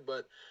have heard,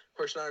 but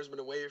Corey Schneider's been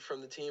away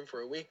from the team for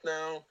a week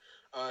now.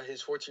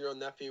 His 14-year-old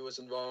nephew was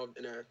involved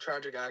in a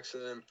tragic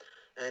accident,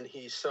 and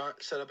he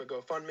set up a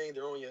GoFundMe.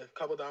 They're only a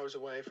couple dollars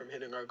away from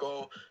hitting our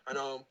goal. I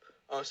know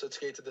us at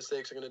Skate to the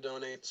Stakes are going to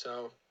donate,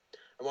 so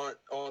I want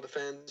all the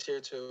fans here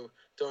to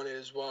donate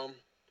as well.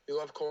 We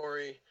love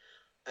Corey,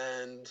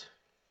 and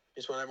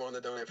just want everyone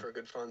to donate for a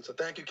good fund. So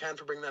thank you, Ken,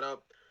 for bringing that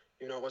up.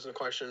 It wasn't a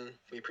question.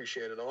 We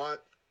appreciate it a lot.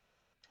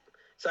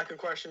 Second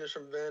question is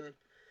from Vin.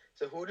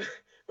 So who do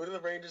the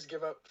Rangers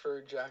give up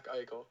for Jack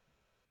Eichel?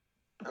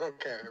 I don't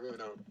care. I really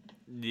don't.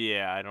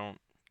 Yeah, I don't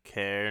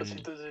care. Does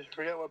he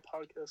forget what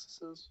podcast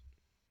this is?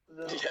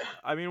 Yeah.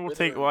 I mean,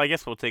 I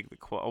guess we'll take the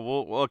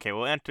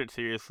we'll enter it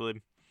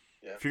seriously.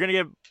 Yeah. If you're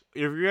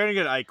gonna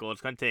get Eichel,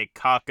 it's gonna take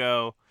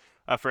Kakko,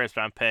 a first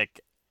round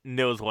pick,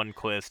 Nils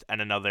Lundqvist, and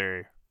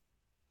another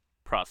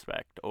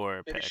prospect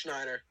or Maybe pick.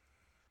 Schneider.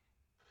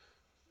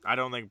 I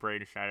don't think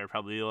Braden Schneider.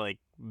 Probably like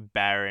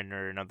Barron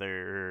or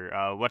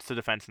another. What's the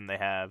defenseman they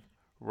have?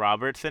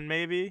 Robertson,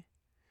 maybe.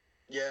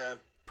 Yeah.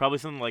 Probably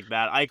something like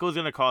that. Eichel's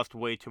gonna cost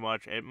way too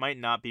much. It might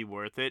not be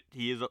worth it.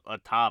 He is a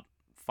top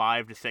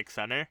 5 to 6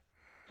 center,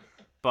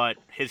 but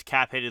his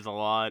cap hit is a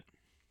lot.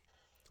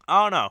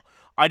 I don't know.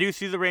 I do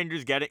see the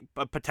Rangers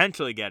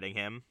potentially getting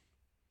him.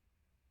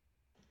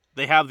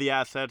 They have the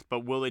assets,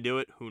 but will they do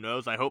it? Who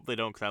knows? I hope they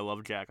don't, because I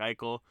love Jack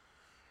Eichel.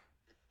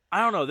 I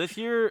don't know. This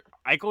year,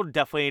 Eichel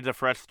definitely needs a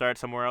fresh start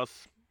somewhere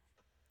else.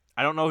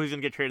 I don't know who's going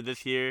to get traded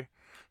this year.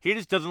 He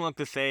just doesn't look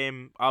the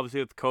same, obviously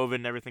with COVID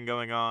and everything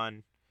going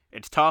on.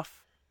 It's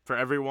tough for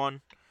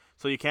everyone,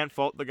 so you can't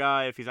fault the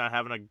guy if he's not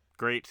having a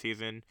great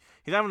season.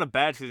 He's having a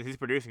bad season. He's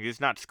producing. He's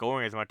just not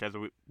scoring as much as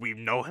we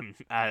know him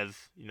as,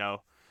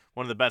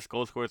 one of the best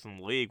goal scorers in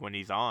the league when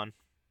he's on.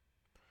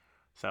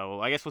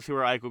 So I guess we'll see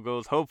where Eichel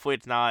goes. Hopefully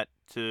it's not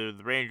to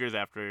the Rangers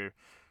after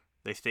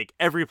They stake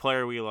every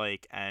player we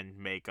like and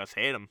make us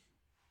hate them.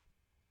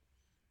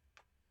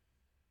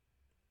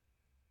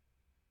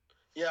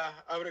 Yeah,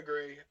 I would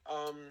agree.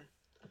 I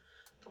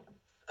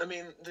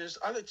mean, there's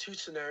either two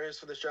scenarios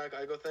for this Jack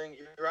Eichel thing.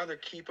 You'd rather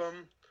keep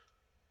him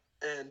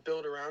and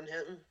build around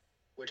him,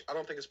 which I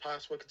don't think is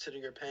possible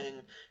considering you're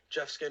paying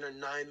Jeff Skinner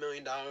 $9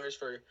 million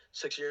for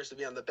 6 years to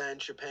be on the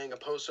bench. You're paying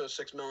Oposo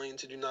 $6 million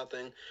to do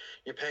nothing.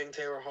 You're paying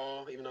Taylor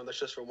Hall, even though that's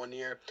just for 1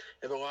 year.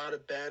 They have a lot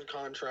of bad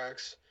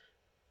contracts.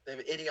 They have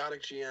an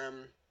idiotic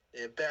GM.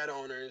 They have bad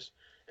owners.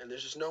 And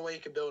there's just no way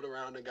you can build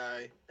around a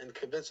guy and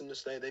convince him to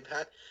stay. They've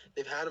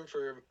had him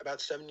for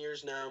about 7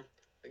 years now.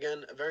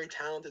 Again, a very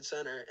talented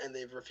center, and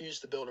they've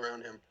refused to build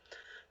around him.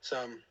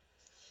 So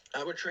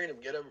I would trade him,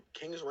 get a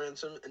king's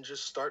ransom, and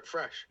just start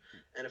fresh.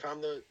 And if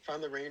I'm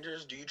the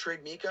Rangers, do you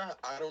trade Mika?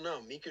 I don't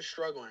know. Mika's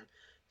struggling.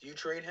 Do you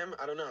trade him?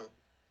 I don't know.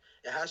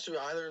 It has to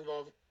either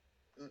involve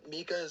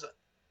Mika as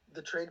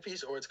the trade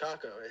piece or it's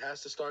Kakko. It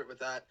has to start with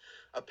that,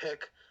 a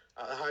pick,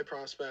 a high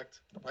prospect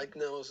like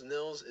Nils.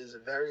 Nils is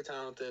very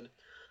talented,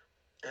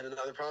 and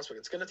another prospect.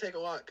 It's going to take a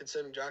lot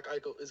considering Jack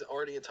Eichel is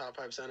already a top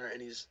 5 center,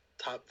 and he's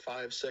top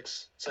 5,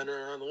 6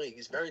 center around the league.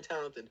 He's very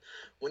talented.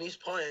 When he's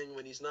playing,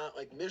 when he's not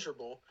like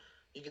miserable,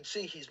 you can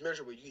see he's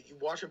miserable. You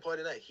watch him play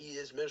today, he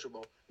is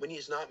miserable. When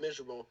he's not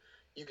miserable,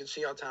 you can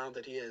see how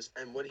talented he is.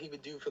 And what he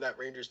would do for that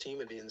Rangers team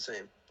would be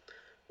insane.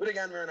 But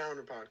again, we're an hour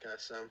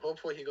podcast, so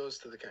hopefully he goes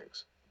to the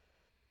Kings.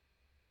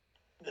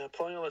 Yeah,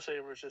 playing on the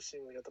Sabres just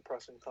seemed like a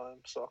depressing time.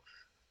 So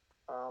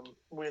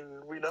when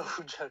we know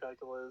who Jack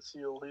Eichel is,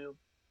 he'll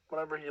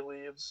whenever he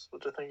leaves,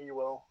 which I think he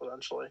will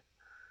eventually.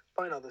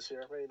 Probably not this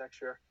year, maybe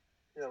next year.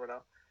 You never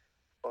know.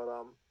 But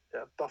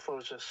yeah,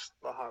 Buffalo's just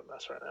a hot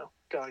mess right now.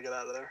 Gotta get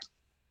out of there.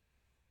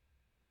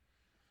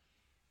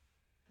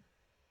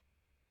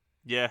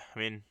 Yeah, I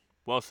mean,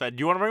 well said.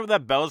 Do you want to bring up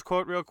that Bells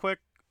quote real quick?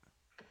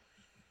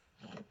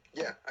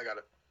 Yeah, I got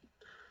it.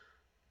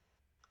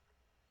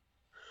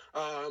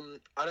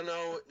 I don't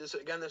know. This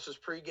was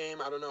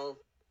pregame. I don't know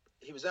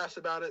if he was asked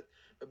about it,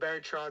 but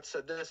Barry Trotz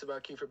said this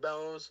about Kiefer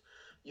Bellows.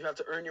 You have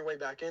to earn your way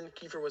back in.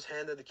 Kiefer was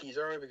handed the keys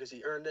early because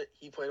he earned it.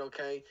 He played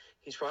okay.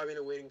 He's probably in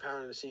a waiting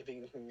pattern to see if he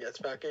can get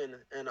back in.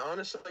 And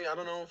honestly, I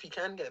don't know if he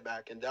can get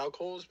back in. Dal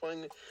Cole is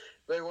playing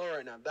very well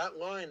right now. That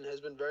line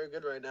has been very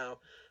good right now.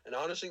 And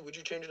honestly, would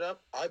you change it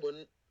up? I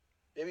wouldn't.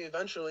 Maybe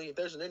eventually, if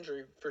there's an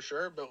injury, for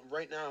sure. But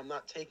right now, I'm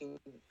not taking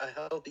a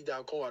healthy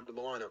Dal Cole out of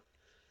the lineup.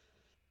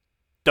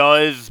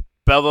 Does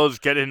Bellows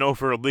get in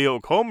over Leo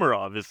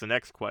Komarov is the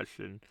next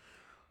question.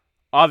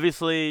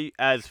 Obviously,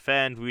 as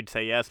fans, we'd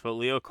say yes, but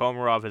Leo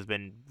Komarov has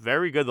been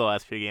very good the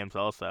last few games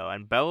also,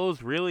 and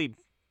Bellows really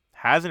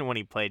hasn't when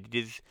he played.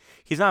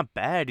 He's not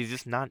bad, he's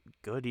just not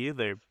good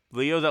either.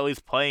 Leo's at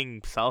least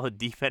playing solid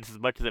defense as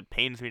much as it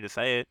pains me to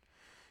say it.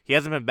 He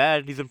hasn't been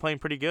bad, he's been playing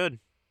pretty good.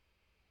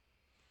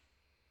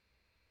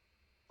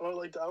 I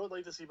would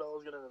like to see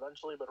Bellows get in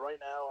eventually, but right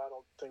now I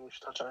don't think we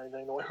should touch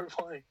anything the way we're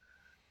playing.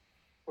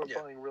 We're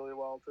playing really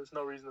well. There's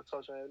no reason to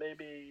touch anything.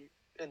 Maybe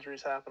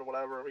injuries happen,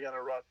 whatever. We got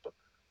a rut, but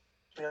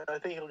yeah, I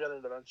think he'll get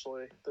it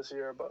eventually this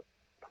year. But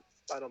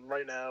I don't.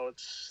 Right now,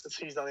 it's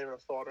he's not even a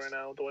thought right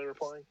now the way we're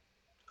playing.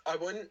 I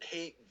wouldn't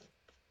hate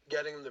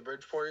getting him to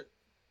Bridgeport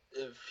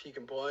if he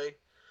can play,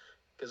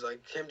 because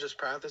like him just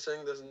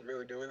practicing doesn't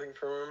really do anything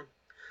for him.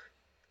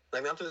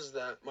 Like not that there's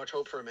that much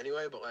hope for him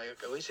anyway, but like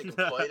at least he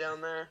can play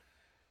down there.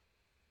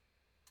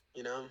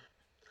 You know,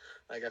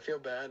 like I feel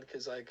bad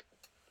because like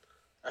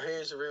I hear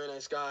he's a really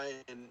nice guy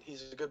and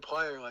he's a good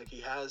player. Like he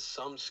has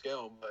some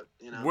skill, but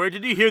you know. Where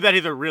did you hear that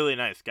he's a really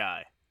nice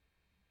guy?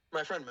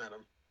 My friend met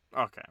him.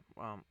 Okay,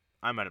 well,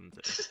 I met him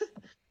too.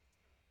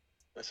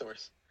 My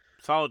source.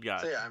 Solid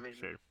guy. So yeah, I mean,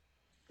 sure.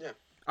 Yeah.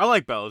 I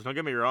like Bellows. Don't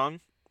get me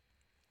wrong.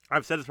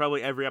 I've said this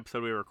probably every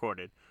episode we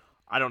recorded.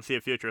 I don't see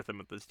a future with him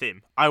with this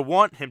team. I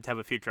want him to have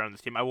a future on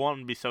this team. I want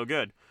him to be so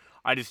good.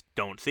 I just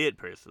don't see it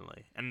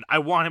personally, and I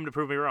want him to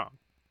prove me wrong.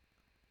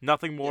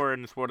 Nothing more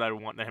in the sport I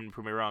want him to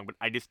prove me wrong, but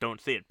I just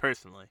don't see it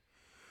personally.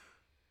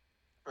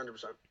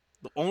 100%.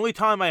 The only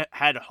time I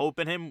had hope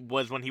in him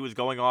was when he was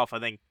going off, I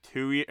think,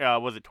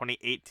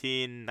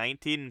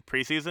 2018-19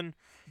 preseason?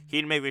 He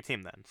didn't make the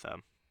team then, so.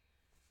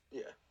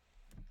 Yeah.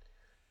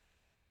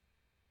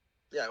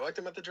 Yeah, I liked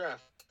him at the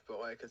draft,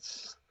 but, like,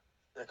 it's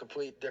a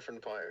complete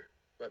different player.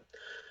 But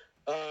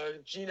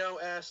Gino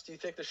asked, do you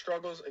think the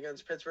struggles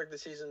against Pittsburgh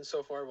this season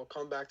so far will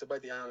come back to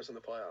bite the Islanders in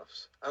the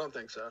playoffs? I don't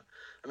think so.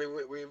 I mean,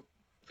 if we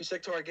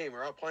stick to our game,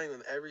 we're outplaying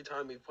them every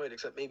time we've played,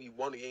 except maybe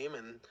one game,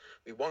 and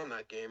we won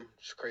that game,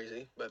 which is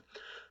crazy. But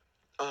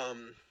I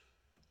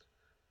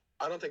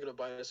don't think it'll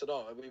bite us at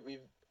all.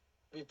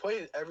 We've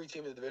played every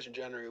team in the division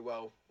generally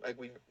well. Like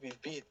we've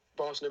beat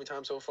Boston every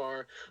time so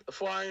far. The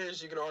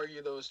Flyers, you can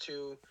argue those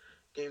 2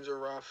 games are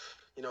rough.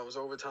 You know, it was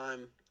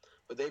overtime,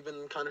 but they've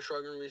been kind of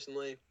struggling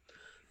recently.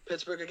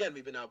 Pittsburgh, again,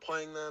 we've been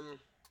outplaying them.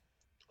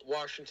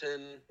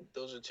 Washington,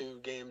 those are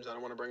 2 games I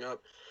don't want to bring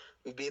up.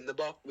 We've beaten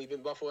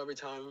Buffalo every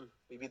time.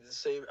 We beat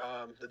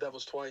the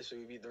Devils twice,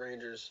 and we beat the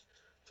Rangers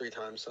 3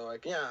 times. So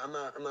like, yeah, I'm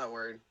not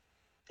worried.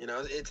 You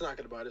know, it's not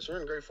going to bite us. We're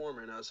in great form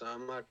right now, so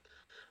I'm not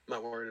I'm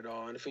not worried at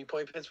all. And if we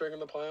play Pittsburgh in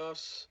the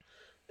playoffs,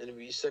 and if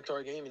we stick to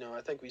our game,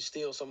 I think we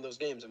steal some of those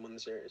games and win the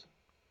series.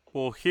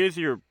 Well, here's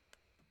your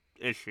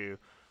issue.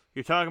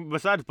 You're talking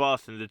besides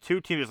Boston, the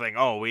two teams like,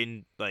 oh,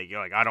 we like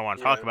you're like I don't want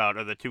to talk Yeah. about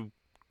are the two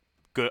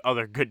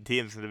other good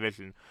teams in the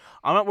division.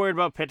 I'm not worried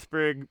about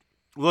Pittsburgh.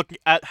 Look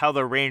at how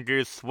the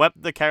Rangers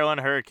swept the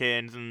Carolina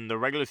Hurricanes in the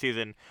regular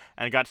season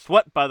and got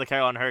swept by the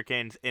Carolina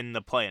Hurricanes in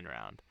the play-in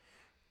round.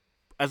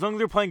 As long as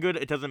they're playing good,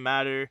 it doesn't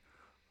matter.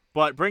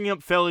 But bringing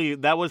up Philly,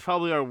 that was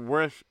probably our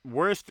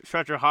worst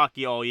stretch of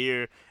hockey all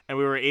year, and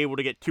we were able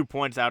to get 2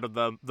 points out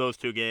of those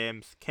two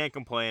games. Can't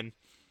complain.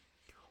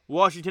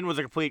 Washington was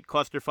a complete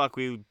clusterfuck.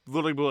 We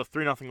literally blew a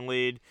 3-0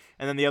 lead,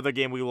 and then the other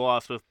game we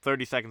lost with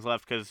 30 seconds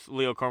left because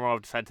Leo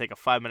Komarov decided to take a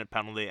 5-minute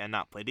penalty and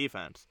not play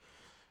defense.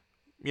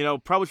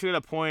 Probably should get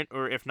a point,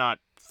 or if not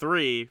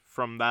 3,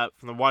 from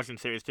the Washington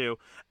series too.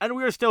 And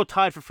we are still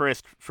tied for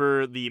first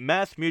for the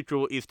Mass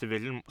Mutual East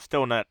Division.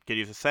 Still not get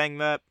used to saying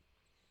that.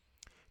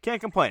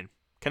 Can't complain.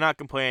 Cannot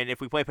complain. If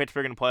we play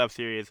Pittsburgh in the playoff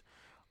series,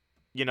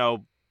 I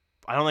don't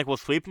think we'll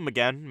sweep them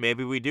again.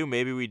 Maybe we do,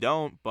 maybe we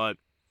don't, but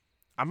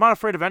I'm not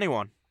afraid of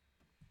anyone.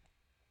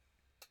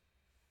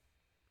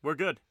 We're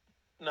good.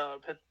 No,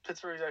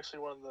 Pittsburgh is actually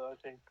one of the, I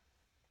think,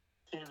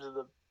 teams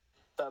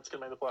that's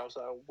going to make the playoffs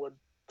that I would,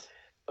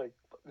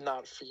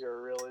 not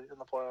fear, really, in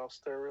the playoffs.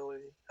 They're really,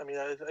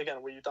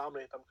 again, we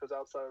dominate them because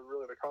outside of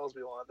really the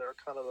Crosby line, they're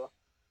kind of a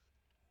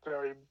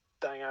very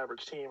dang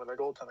average team, and their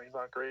goaltending is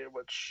not great,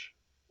 which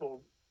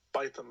will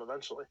bite them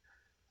eventually.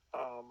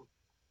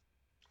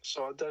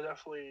 So they're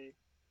definitely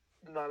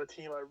not a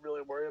team I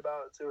really worry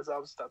about. It was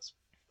obviously that's,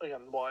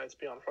 again, why it's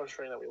beyond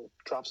frustrating that we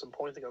drop some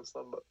points against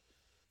them, but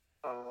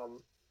I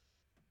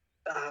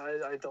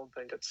don't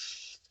think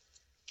it's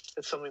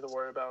something to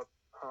worry about.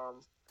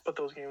 Put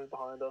those games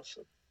behind us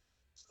and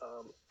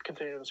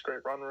continue this great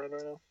run right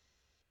now.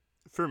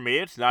 For me,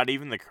 it's not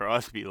even the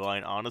Crosby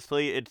line,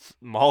 honestly. It's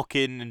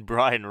Malkin and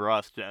Brian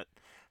Rust that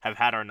have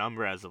had our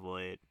number as of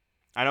late.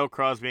 I know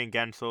Crosby and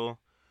Gensel.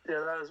 Yeah,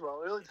 that as well.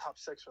 Really top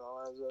 6 for them,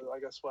 I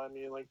guess what I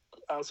mean.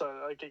 Outside,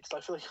 I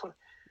feel like when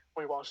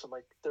we watch them,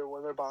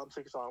 when their bottom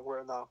 6 on, we're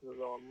in the opposite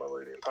zone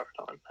literally the entire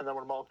time. And then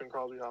when Malkin and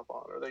Crosby hop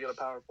on, or they get a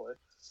power play.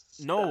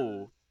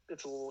 No.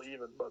 It's a little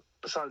even, but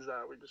besides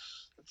that,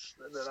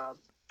 they're not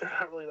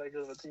really that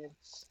good of a team.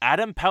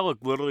 Adam Pelech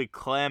literally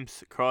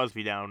clamps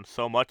Crosby down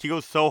so much. He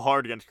goes so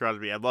hard against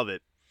Crosby. I love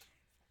it.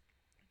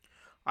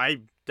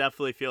 I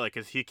definitely feel like,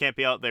 because he can't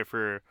be out there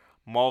for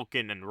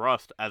Malkin and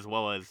Rust as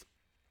well as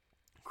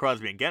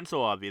Crosby and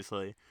Gensel,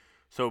 obviously.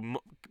 So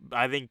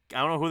I don't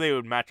know who they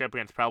would match up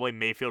against, probably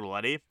Mayfield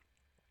Leddy.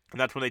 And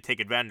that's when they take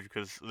advantage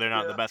because they're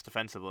not the best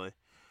defensively.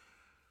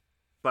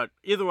 But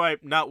either way,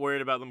 not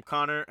worried about them.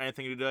 Connor,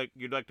 anything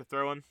you'd like to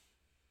throw in?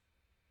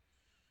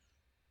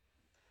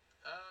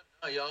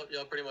 No,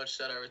 y'all pretty much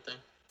said everything.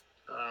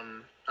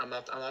 I'm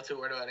not too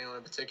worried about anyone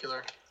in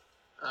particular.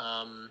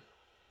 I've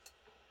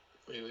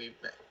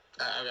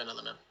got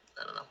nothing, man.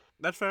 I don't know.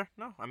 That's fair.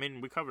 No,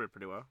 we covered it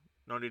pretty well.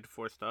 No need to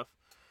force stuff.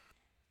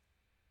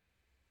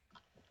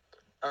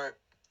 All right.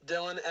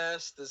 Dylan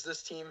asks, does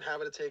this team have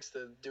what it takes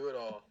to do it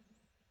all?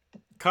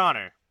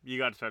 Connor, you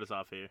got to start us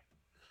off here.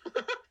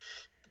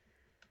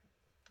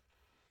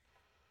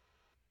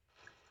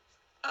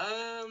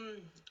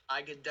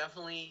 I could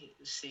definitely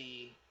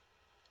see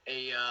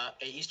a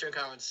Eastern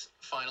Conference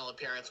final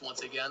appearance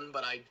once again,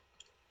 but I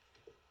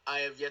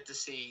have yet to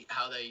see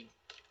how they.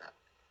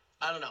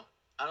 I don't know.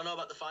 I don't know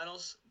about the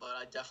finals, but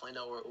I definitely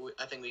know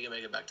I think we can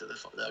make it back to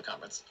the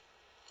conference.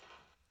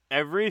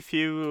 Every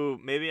few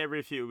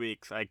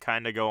weeks, I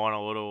kind of go on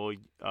a little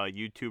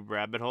YouTube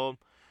rabbit hole.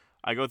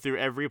 I go through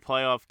every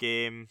playoff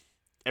game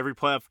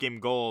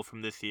goal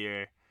from this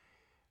year,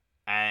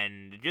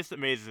 and it just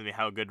amazes me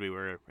how good we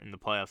were in the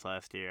playoffs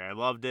last year. I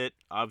loved it.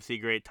 Obviously,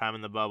 great time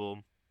in the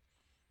bubble.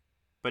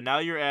 But now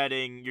you're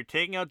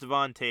taking out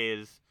Devon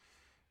Toews,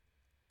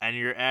 and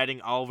you're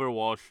adding Oliver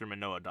Wahlstrom and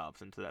Noah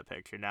Dobson to that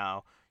picture.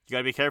 Now, you got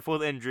to be careful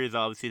with injuries,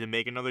 obviously, to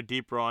make another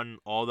deep run,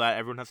 all that.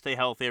 Everyone has to stay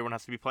healthy. Everyone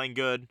has to be playing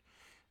good.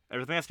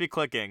 Everything has to be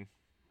clicking.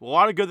 A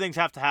lot of good things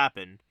have to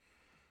happen.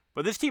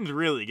 But this team's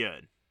really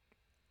good.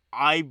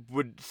 I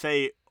would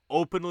say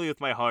openly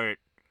with my heart,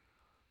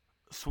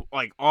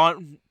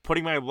 on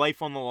putting my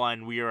life on the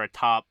line, we are a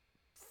top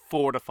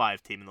 4 to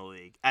 5 team in the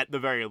league, at the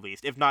very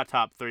least. If not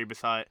top 3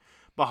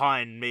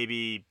 behind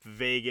maybe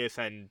Vegas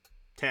and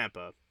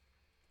Tampa.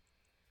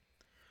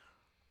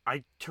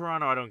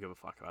 Toronto, I don't give a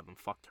fuck about them.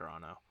 Fuck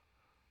Toronto.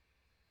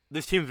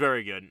 This team's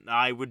very good.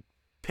 I would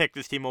pick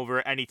this team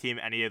over any team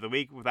any of the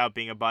week without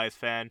being a biased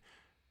fan.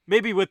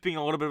 Maybe with being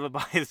a little bit of a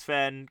biased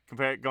fan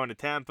compared going to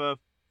Tampa.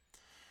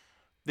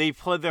 They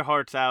played their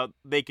hearts out.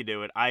 They could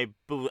do it. I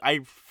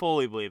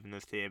fully believe in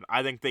this team.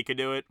 I think they could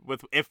do it.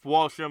 If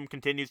Wahlstrom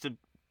continues to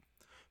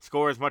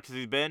score as much as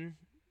he's been,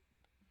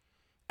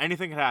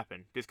 anything could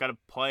happen. Just got to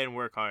play and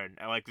work hard,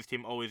 like this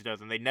team always does.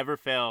 And they never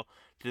fail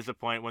to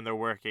disappoint when they're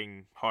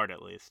working hard,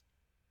 at least.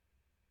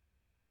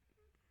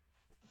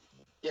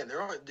 Yeah,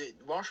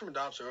 Wahlstrom and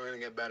Dobson are only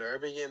going to get better.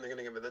 Every game they're going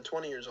to get better. They're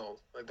 20 years old.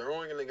 They're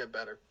only going to get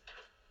better.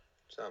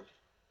 So,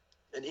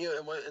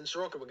 And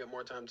Soroka will get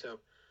more time too.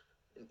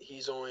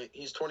 He's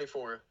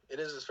 24. It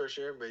is his first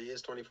year, but he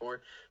is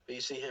 24. But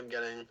you see him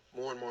getting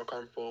more and more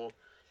comfortable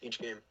each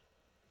game.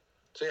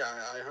 So yeah,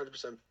 I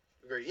 100%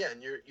 agree. Yeah,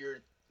 and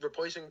you're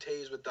replacing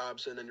Tays with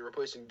Dobson, and you're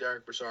replacing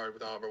Derek Brassard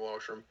with Oliver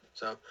Wahlstrom.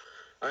 So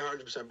I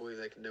 100% believe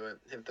they can do it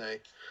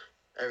if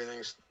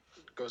everything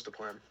goes to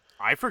plan.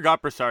 I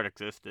forgot Brassard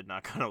existed.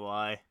 Not gonna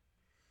lie.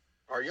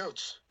 Our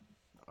Yotes.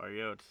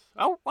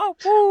 Oh,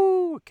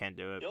 woo! Can't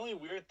do it. The only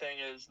weird thing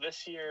is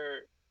this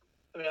year.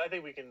 I mean, I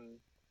think we can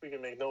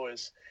make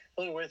noise.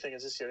 The only weird thing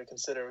is this year to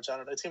consider, which I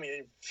don't know. It's gonna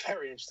be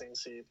very interesting to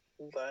see.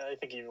 I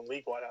think even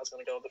league wide how it's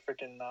gonna go. The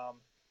freaking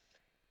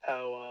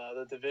how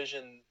the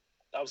division.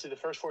 Obviously, the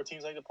first 4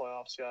 teams make the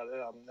playoffs. Got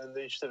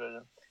in each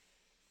division,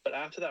 but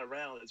after that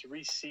round, it's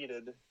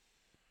reseeded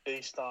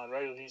based on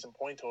regular season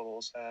point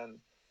totals, and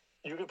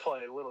you could play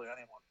literally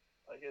anyone.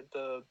 Like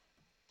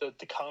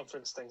the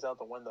conference thing's out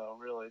the window,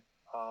 really.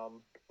 I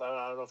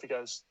don't know if you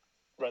guys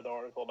read the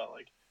article about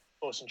like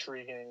most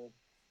intriguing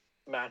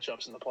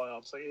matchups in the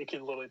playoffs. Like it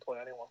can literally play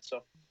anyone.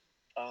 So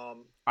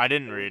I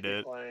didn't read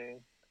it.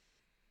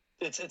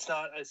 It's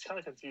not. It's kind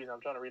of confusing.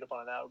 I'm trying to read up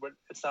on it now, but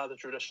it's not the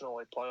traditional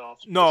like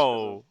playoffs.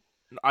 No,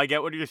 I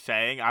get what you're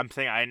saying. I'm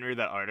saying I didn't read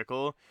that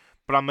article,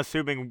 but I'm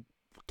assuming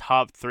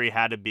top 3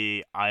 had to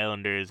be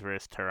Islanders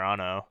versus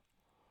Toronto.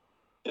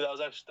 Yeah, that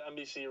was actually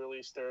the NBC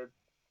released their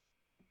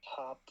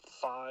top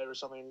 5 or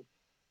something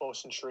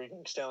most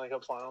intriguing Stanley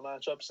Cup final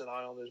matchups, and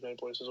Islanders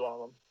Maple Leafs is one of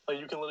them. Like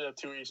you can literally have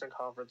 2 Eastern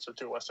Conference or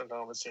 2 Western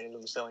Conference teams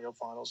in the Stanley Cup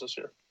Finals this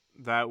year.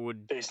 That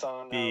would based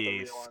on be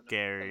how the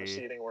scary. and the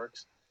seeding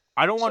works.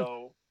 I don't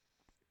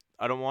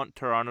want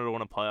Toronto to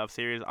win a playoff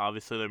series.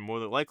 Obviously, they're more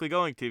than likely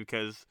going to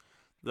because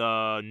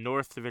the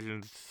North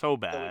Division is so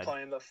bad. They'll be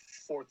playing the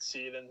 4th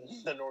seed in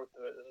the North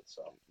Division,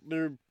 so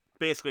they're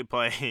basically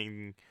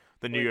playing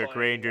the New York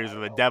Rangers or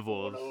the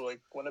Devils.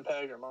 Like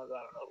Winnipeg or I don't know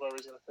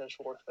whoever's going to finish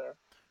 4th there.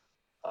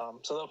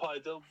 So they'll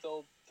probably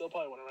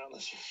win around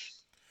this year.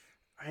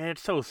 And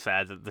it's so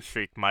sad that the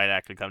streak might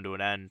actually come to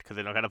an end because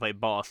they don't got to play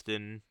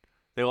Boston.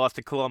 They lost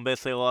to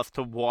Columbus. They lost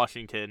to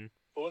Washington.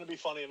 But wouldn't it be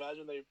funny?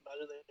 Imagine they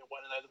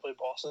went and had to play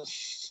Boston.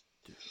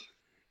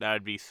 That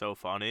would be so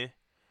funny.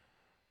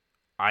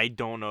 I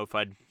don't know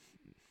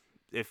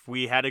if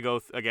we had to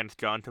go against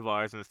John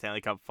Tavares in the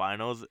Stanley Cup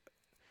Finals,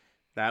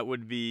 that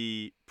would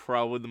be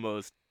probably the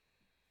most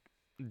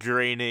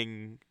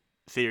draining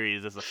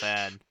series as a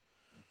fan.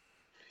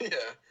 Yeah.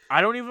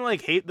 I don't even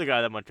hate the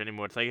guy that much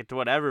anymore. It's it's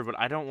whatever, but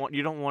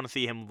you don't want to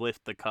see him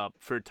lift the cup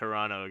for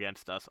Toronto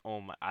against us. Oh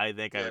my!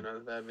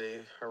 That'd be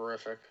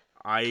horrific.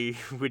 I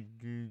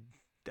would.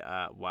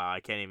 Wow,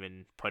 I can't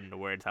even put into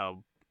words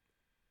how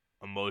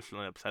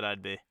emotionally upset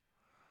I'd be.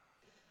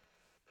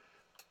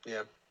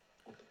 Yeah.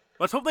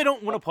 Let's hope they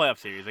don't win a playoff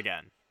series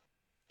again.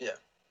 Yeah.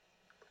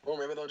 Well,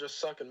 maybe they'll just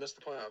suck and miss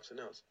the playoffs. Who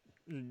knows?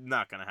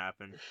 Not gonna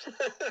happen.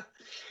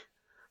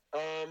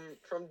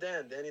 From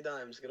Danny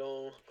Dimes, good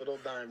old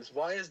Dimes.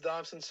 Why is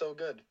Dobson so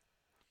good?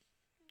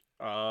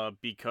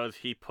 Because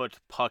he puts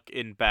puck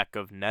in back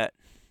of net,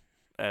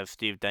 as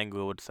Steve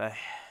Dangle would say.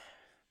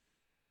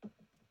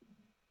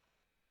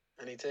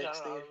 Any takes,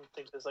 Steve? I don't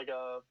think there's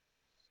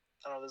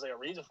there's a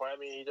reason for it. I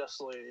mean, he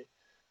just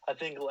I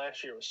think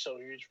last year was so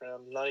huge for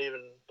him. Not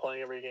even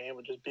playing every game,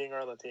 but just being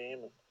around the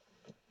team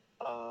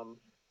and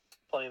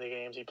playing the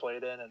games he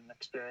played in and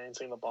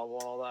experiencing the bubble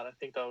and all that. I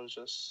think that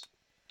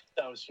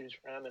was huge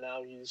for him. And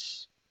now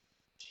he's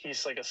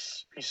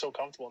so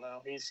comfortable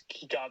now.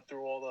 He got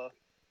through all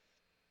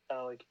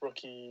the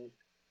rookie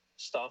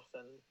stuff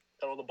and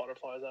got all the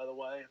butterflies out of the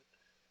way. And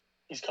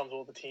he's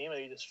comfortable with the team,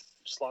 and he just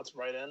slots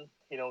right in.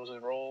 He knows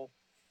his role.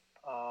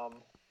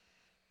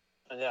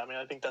 And yeah, I mean,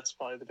 I think that's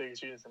probably the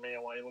biggest reason for me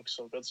and why he looks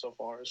so good so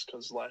far is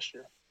because last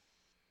year.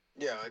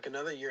 Yeah,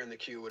 another year in the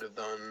queue would have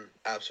done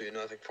absolutely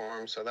nothing for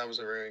him. So that was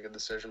a really good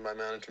decision by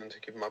management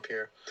to keep him up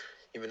here,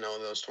 even though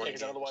those 20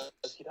 games. Otherwise,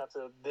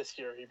 this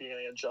year, he'd be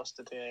getting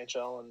adjusted to the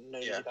NHL, and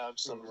maybe he'd have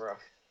some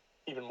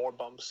even more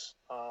bumps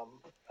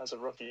as a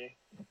rookie.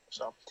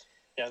 So,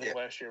 yeah, I think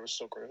last year was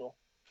so critical.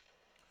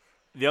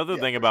 The other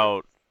thing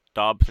about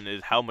Dobson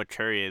is how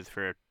mature he is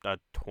for a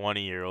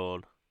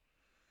 20-year-old.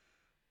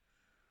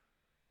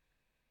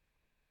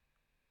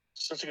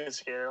 Such a good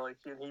scare.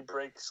 He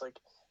breaks,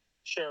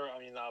 sure, I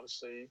mean,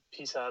 obviously,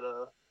 he's had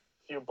a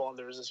few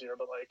blunders this year,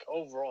 but,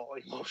 overall,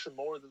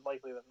 more than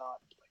likely than not,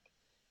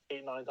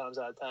 8-9 times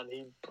out of 10,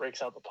 he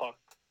breaks out the puck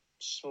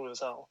smooth as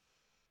hell.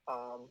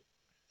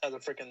 As a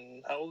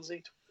freaking, how old is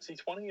he? Is he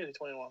 20 or is he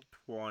 21?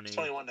 20. He's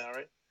 21 now,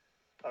 right?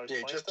 Yeah,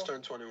 he just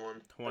turned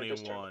 21.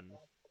 21.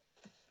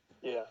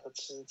 Yeah,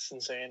 it's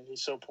insane.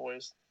 He's so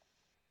poised.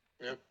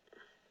 Yep.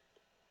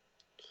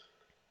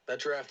 That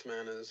draft,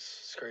 man,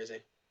 is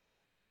crazy.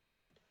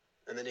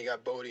 And then you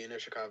got Bodie and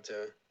Ishikov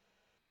too.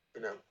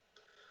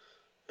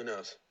 Who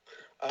knows?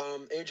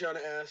 Adriana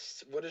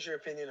asked, what is your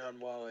opinion on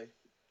Wally? I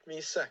mean,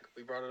 he's sick.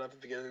 We brought it up at the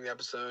beginning of the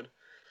episode.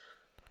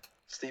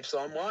 Steve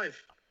saw him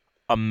live.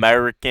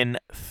 American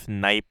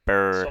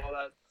Sniper. Saw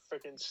that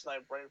freaking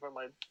snipe right in front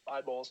of my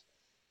eyeballs.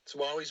 It's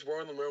Wally's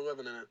world and we're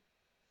living in it.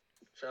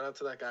 Shout out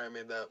to that guy who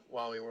made that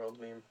Wally World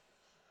meme.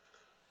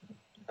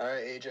 All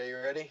right, AJ, you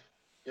ready?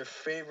 Your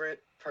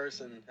favorite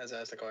person has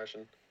asked a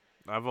question.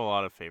 I have a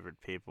lot of favorite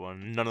people,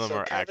 and none of them So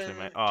are actually Kevin,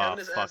 my. Oh, Kevin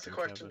has asked a fucking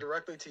question Kevin.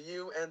 directly to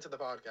you and to the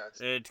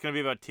podcast. It's gonna be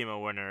about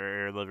Timo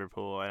Werner or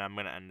Liverpool, and I'm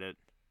gonna end it.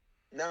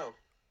 No.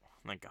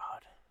 Thank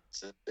God.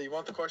 So you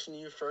want the question to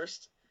you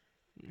first?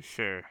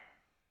 Sure.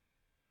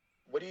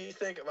 What do you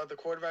think about the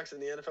quarterbacks in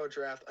the NFL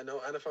draft? I know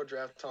NFL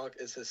draft talk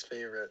is his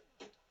favorite.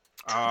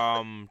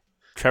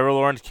 Trevor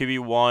Lawrence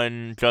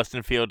QB1,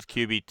 Justin Fields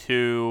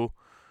QB2,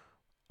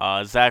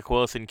 Zach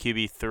Wilson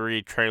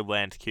QB3, Trey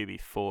Lance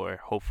QB4.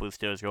 Hopefully, the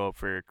Steelers go up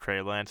for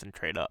Trey Lance and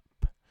trade up.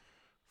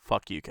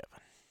 Fuck you, Kevin.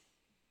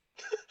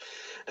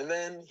 And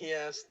then he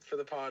asked for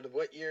the pod,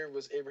 what year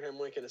was Abraham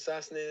Lincoln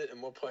assassinated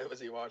and what play was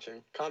he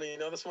watching? Connor, you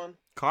know this one?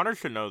 Connor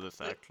should know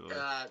this, actually.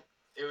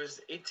 It was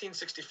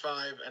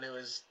 1865, and I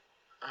was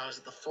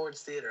at the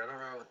Ford's Theater. I don't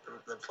remember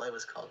what the play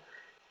was called.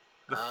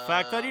 The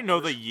fact that you know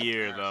the was-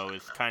 year, though,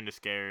 is kind of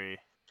scary.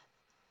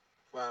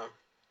 Wow.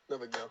 No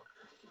big deal.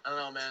 I don't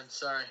know, man.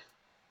 Sorry.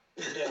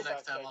 Yeah,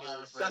 Next time I'll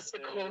have it for you. That's the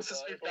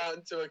closest we've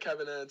gotten to a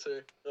Kevin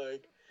answer.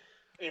 Like,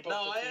 April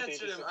No, I 15th,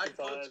 answered him. I 1865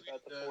 quoted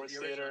at the the Ford's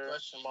original Theater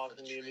question in for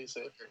the Washington, trade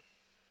D.C. quicker.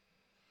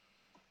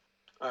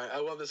 all right, I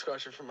love this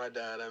question from my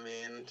dad. I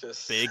mean,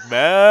 just Big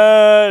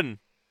man!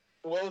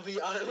 will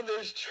the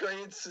Islanders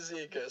trade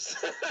Cizikas?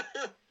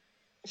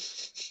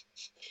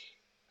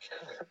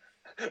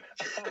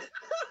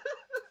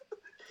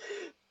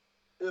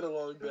 It's a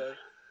long day.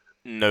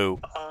 No.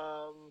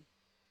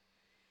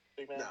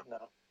 Big man,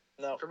 No.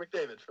 no, For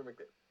McDavid.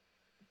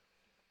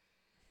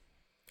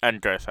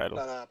 And Draisaitl.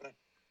 not happening.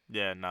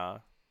 Yeah, nah.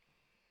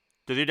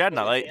 Does your dad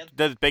not Big like? man?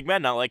 Does Big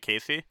Man not like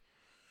Casey?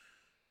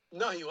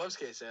 No, he loves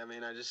Casey. I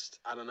mean, I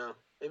don't know.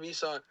 Maybe he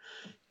saw.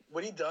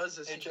 What he does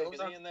is Hey, he Jake, goes is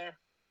he on. in there?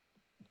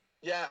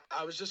 Yeah,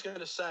 I was just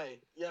gonna say,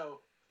 yo,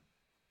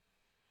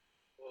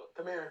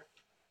 come here.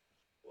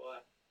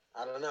 What?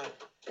 I don't know.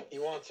 He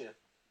wants you.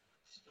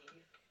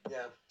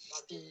 Yeah,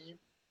 Steve.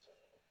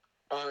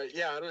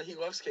 Yeah, I don't know. He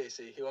loves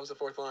Casey. He loves the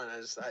fourth line.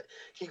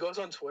 He goes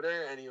on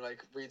Twitter and he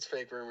like reads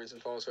fake rumors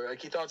and follows her.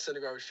 Like he thought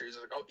Syndergaard was straight. He's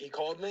like, oh, he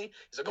called me.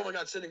 He's like, oh my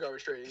God, Syndergaard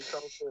was straight. He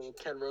fell to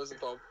Ken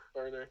Rosenthal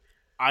burner.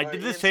 I Alright,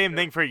 did the Ian's same here.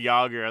 thing for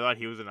Yager. I thought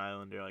he was an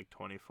Islander like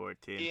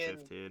 2014, Ian,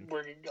 15.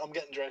 I'm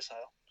getting dry style.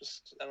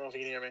 Just I don't know if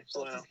you can hear me. Just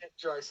let me know.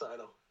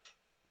 Draisaitl.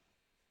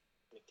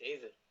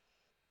 McDavid.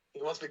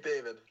 He wants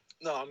McDavid.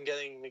 No, I'm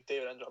getting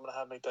McDavid. I'm gonna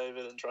have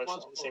McDavid and Drysdale on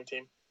the same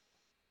team.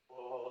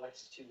 Oh,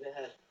 that's too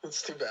bad.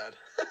 It's too bad.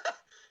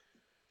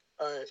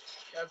 All right.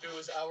 After it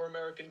was our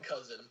American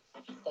cousin.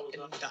 Fucking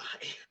die.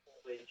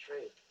 Way to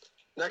trade.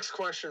 Next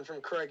question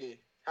from Craigie.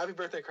 Happy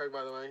birthday, Craig,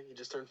 by the way. You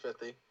just turned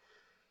 50.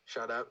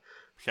 Shout out.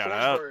 Shout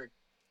out. Forsberg,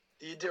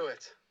 do you do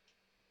it?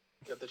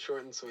 Got the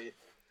short and sweet.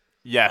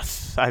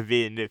 Yes, I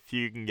mean, if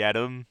you can get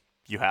him,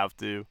 you have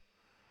to.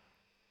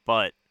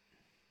 But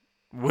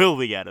will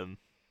we get him?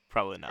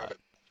 Probably not.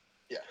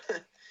 Yeah.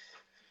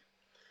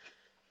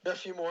 A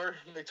few more.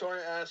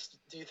 Victoria asked,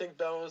 do you think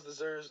Bellows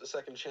deserves a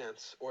second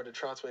chance, or did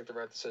Trotz make the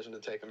right decision to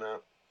take him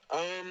out?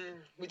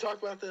 We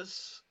talked about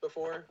this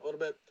before a little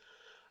bit.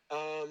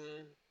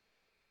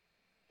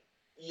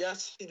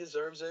 Yes, he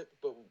deserves it,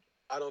 but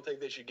I don't think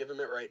they should give him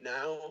it right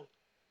now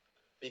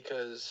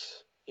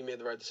because he made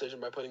the right decision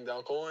by putting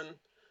Dal Cole in.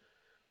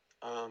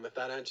 If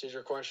that answers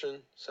your question.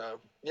 So,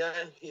 yeah,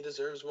 he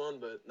deserves one,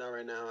 but not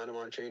right now. I don't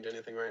want to change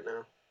anything right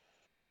now.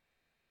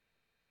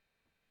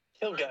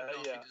 He'll I get don't it.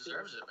 know if Yeah. he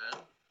deserves it,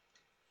 man.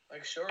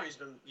 Like, sure,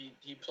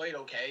 he played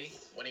okay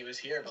when he was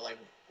here, but like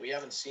we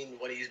haven't seen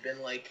what he's been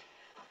like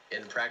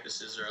in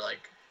practices or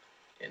like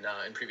in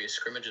previous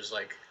scrimmages.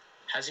 Like,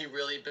 has he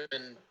really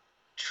been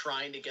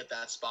trying to get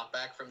that spot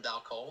back from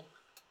Dal Cole,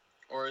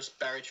 or is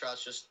Barry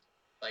Trotz just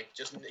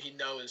he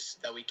knows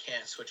that we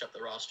can't switch up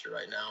the roster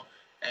right now,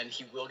 and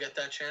he will get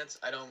that chance?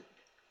 I don't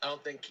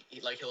think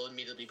he'll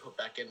immediately be put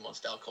back in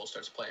once Dal Cole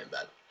starts playing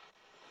bad.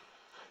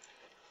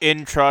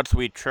 In Trotz,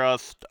 we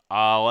trust.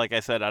 Like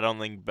I said, I don't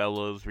think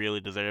Bellows really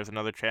deserves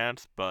another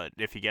chance, but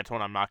if he gets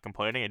one, I'm not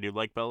complaining. I do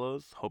like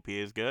Bellows. Hope he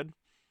is good.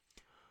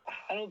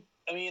 I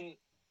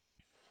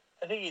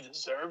think he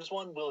deserves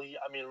one. Will he?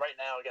 I mean, right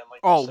now, again, like.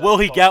 Oh, you said, will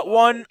he talk get about,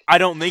 one? like- I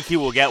don't think he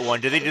will get one.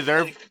 Do they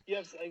deserve? Like, you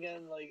have to,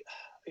 again,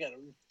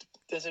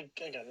 there's a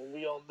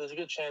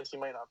good chance he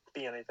might not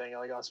be anything,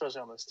 like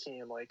especially on this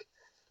team, like.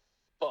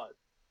 But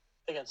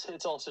again,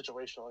 it's all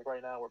situational. Like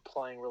right now, we're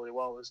playing really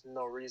well. There's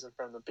no reason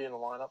for him to be in the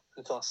lineup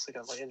unless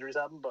again like injuries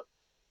happen. But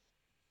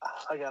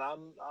again,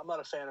 I'm not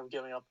a fan of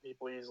giving up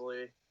people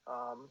easily.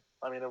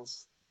 I mean,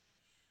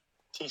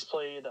 he's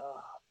played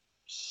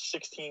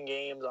 16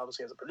 games.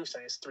 Obviously, hasn't produced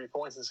any. He's 3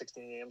 points in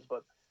 16 games,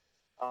 but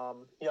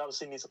he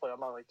obviously needs to play. I'm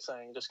not like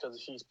saying just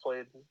because he's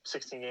played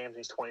 16 games,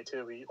 he's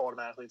 22, he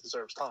automatically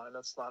deserves time.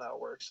 That's not how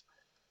it works.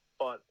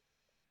 But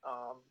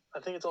I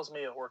think it's also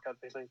made a work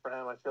ethic thing for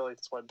him. I feel like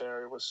that's why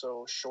Barry was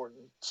so short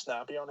and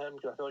snappy on him,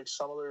 because I feel like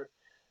some other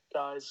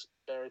guys,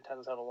 Barry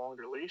tends to have a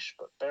longer leash,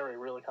 but Barry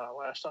really kind of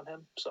lashed on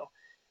him. So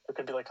it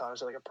could be like kind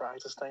of like a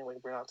practice thing. Like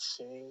we're not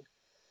seeing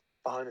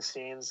behind the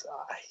scenes.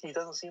 He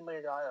doesn't seem like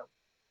a guy that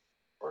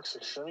works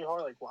extremely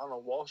hard. Like, I don't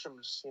know, Wallstrom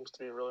just seems to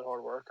be a really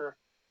hard worker.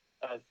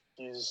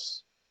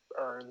 He's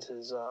earned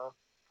his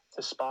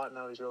spot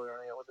now. He's really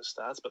earning it with his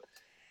stats. But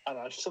I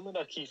don't know, something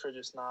about Kiefer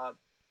just not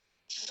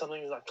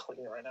something is not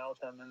clicking right now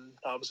with him, and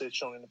obviously it's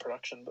showing in the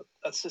production. But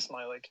that's just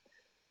my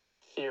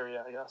theory,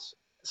 I guess.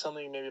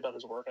 Something maybe about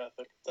his work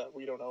ethic that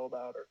we don't know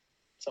about, or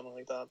something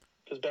like that.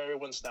 Because Barry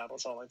wouldn't snap on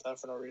something like that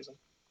for no reason.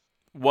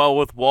 Well,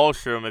 with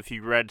Wallstrom, if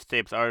you read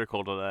Stape's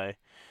article today,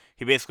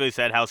 he basically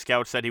said how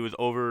scouts said he was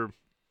I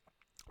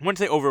wouldn't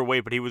say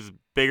overweight, but he was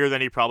bigger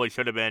than he probably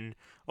should have been,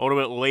 a little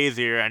bit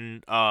lazier,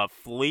 and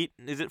fleet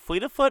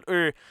of foot?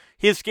 Or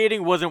his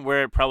skating wasn't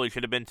where it probably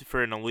should have been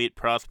for an elite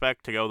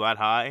prospect to go that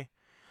high.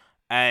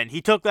 And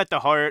he took that to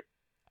heart,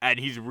 and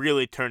he's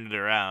really turned it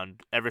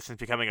around ever since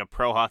becoming a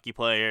pro hockey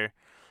player.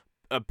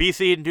 BC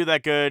didn't do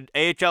that good.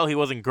 AHL, he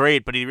wasn't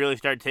great, but he really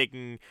started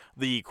taking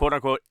the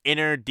quote-unquote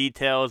inner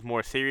details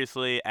more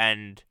seriously,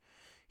 and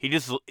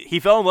he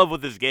fell in love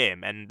with his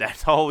game, and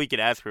that's all we could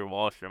ask for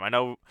Wallstrom. I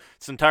know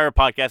this entire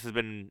podcast has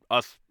been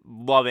us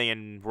loving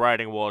and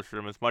riding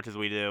Wallstrom as much as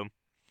we do.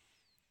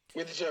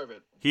 We deserve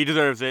it. He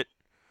deserves it.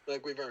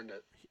 Like, we've earned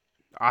it.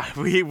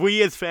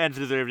 We as fans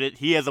deserved it.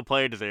 He as a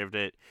player deserved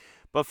it.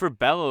 But for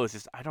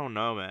Bellows, I don't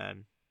know,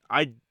 man.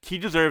 He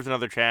deserves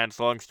another chance,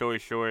 long story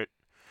short.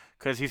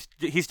 Because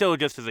he's still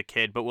just as a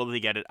kid, but will he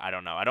get it? I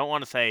don't know. I don't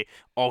want to say,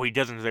 oh, he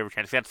doesn't deserve a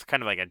chance. That's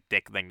kind of like a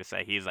dick thing to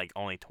say. He's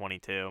only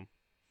 22.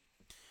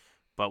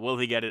 But will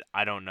he get it?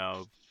 I don't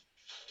know.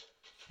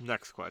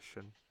 Next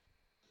question.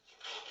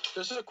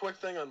 Just a quick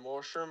thing on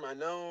Wallstrom.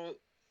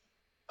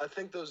 I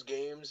think those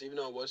games, even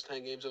though it was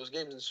 10 games, those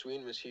games in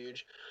Sweden was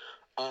huge.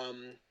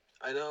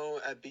 I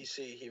know at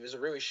BC he was a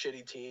really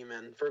shitty team,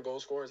 and for goal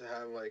scorers to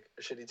have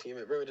a shitty team,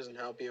 it really doesn't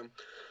help you.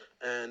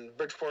 And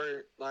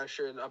Bridgeport last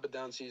year, an up and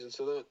down season,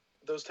 so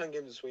those 10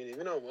 games in Sweden,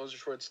 even though it was a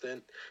short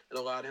stint, it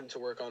allowed him to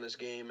work on his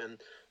game, and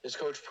his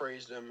coach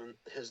praised him and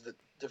his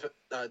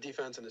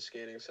defense and his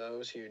skating, so it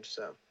was huge.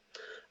 So,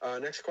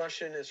 next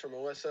question is from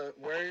Melissa.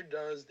 Where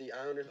does the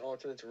Islanders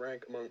alternates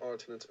rank among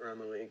alternates around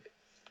the league?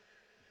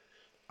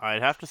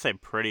 I'd have to say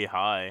pretty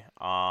high.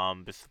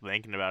 Just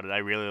thinking about it, I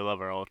really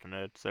love our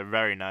alternates. They're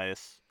very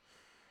nice.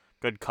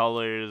 Good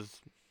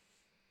colors,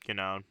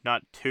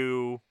 not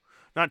too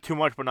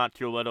much, but not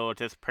too little. It's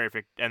just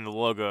perfect, and the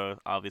logo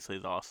obviously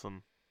is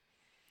awesome.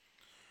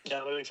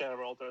 Yeah, I'm a big fan of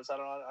alternates. I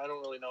don't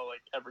really know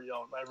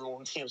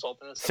everyone team's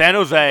alternates. San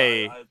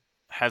Jose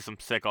has some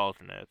sick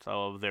alternates. I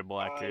love their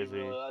black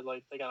jersey. I've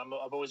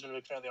always been a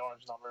big fan of the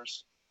orange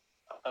numbers.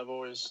 I've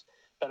always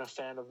been a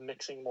fan of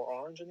mixing more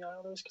orange in the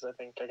Islanders because I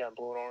think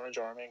blue and orange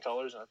are our main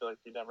colors, and I feel like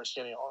you never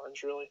see any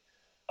orange really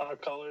our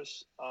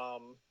colors.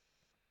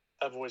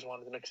 I've always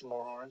wanted to mix in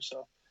more orange, so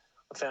I'm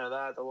a fan of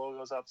that. The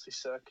logo is obviously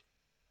sick.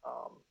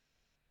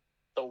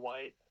 The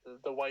white,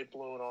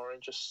 blue, and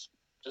orange just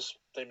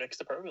they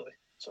mixed it perfectly.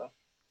 So,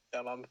 yeah,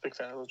 I'm a big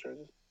fan of those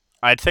jerseys.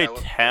 I'd say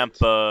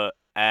Tampa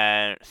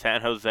and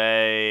San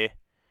Jose.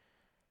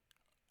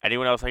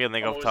 Anyone else I can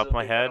think off the top of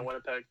my head?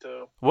 Winnipeg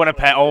too.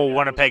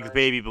 Winnipeg's nice.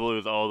 Baby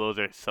Blues. Oh, those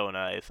are so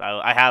nice.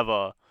 I have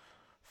a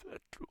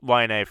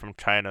Line A from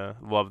China.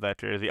 Love that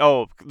jersey.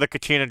 Oh, the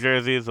Kachina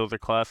jerseys. Those are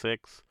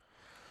classics.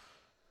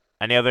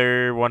 Any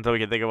other ones that we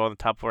can think of on the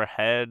top of our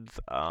heads?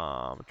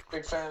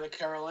 Big fan of the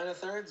Carolina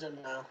Thirds or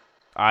no?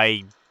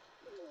 I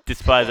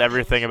despise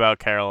everything about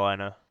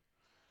Carolina.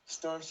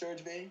 Storm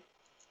Surge, baby?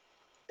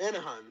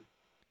 Anaheim.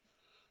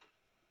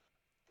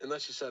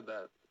 Unless you said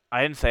that.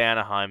 I didn't say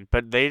Anaheim,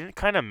 but they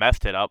kind of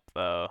messed it up,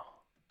 though.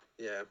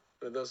 Yeah,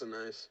 but those are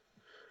nice.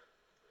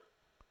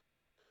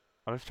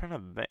 I was trying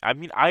to think. I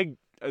mean,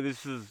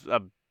 this is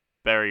a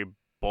very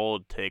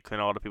bold take,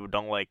 and a lot of people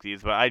don't like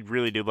these, but I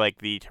really do like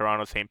the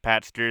Toronto St.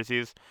 Pat's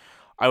jerseys.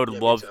 I'd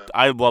love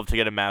to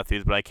get a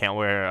Matthews, but I can't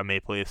wear a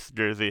Maple Leafs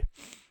jersey.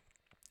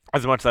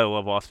 As much as I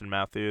love Austin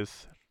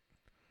Matthews.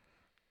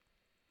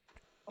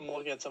 I'm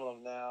looking at some of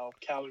them now.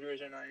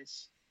 Calgary's are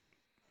nice.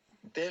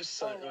 They have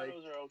some,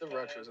 Colorado's are okay. The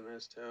retros are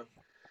nice too.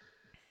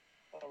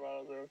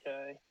 Colorado's are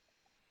okay.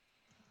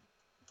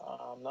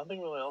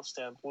 Nothing really else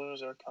stands.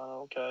 Blues are kind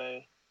of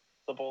okay.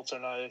 The Bolts are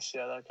nice.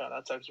 Yeah,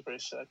 that's actually pretty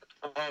sick.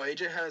 Oh, I think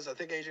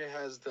AJ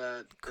has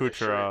that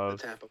Kucherov.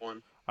 The Tampa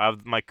one. I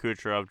have my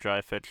Kucherov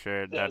dry fit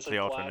shirt. Yeah, That's the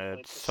alternate.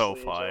 Black, so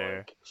sleeves fire.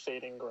 are,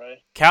 fading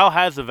gray. Cal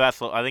has the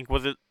I think,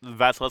 was it the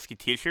Vasilevsky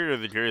t-shirt or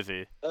the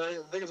jersey? I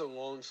think it's a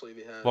long sleeve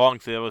he has. Long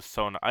sleeve. That was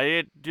so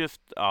nice.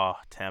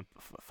 Tampa.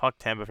 Fuck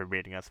Tampa for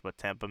beating us, but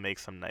Tampa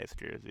makes some nice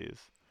jerseys.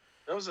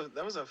 That was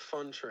a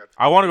fun trip.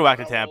 I want to go back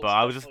to Tampa. was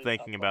I was just definitely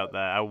thinking top about five.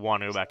 that. I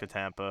want to go back to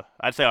Tampa.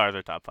 I'd say ours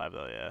are top 5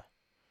 though. Yeah.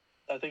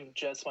 I think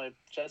Jets might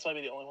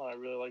be the only one I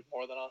really like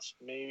more than us.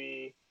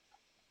 Maybe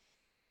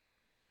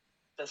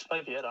this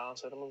might be it,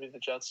 honestly. I'm gonna be the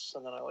Jets,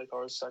 and then I like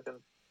ours second.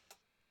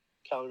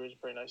 Calgary's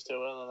pretty nice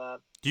too. Other than that,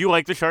 Do you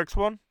like the Sharks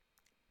one?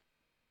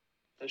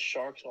 the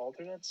Sharks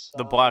alternates.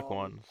 The black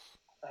ones.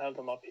 I have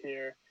them up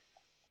here.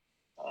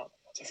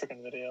 It's a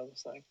freaking video.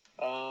 This thing.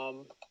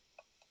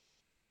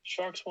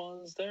 Sharks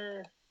ones.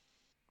 They're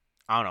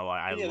I don't know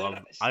why. Yeah, they're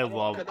nice. I I don't-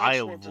 love I thought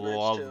Schwartz are nice,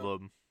 love too.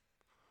 them.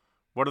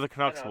 What are the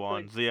Canucks I know,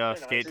 ones? play The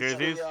nice. skate It's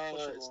jerseys? push it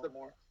a It's little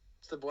more.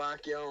 It's the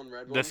black, yellow, and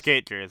red The ones.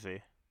 skate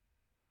jersey.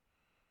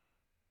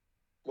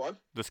 What?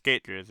 The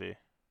skate jersey.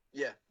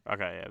 Yeah.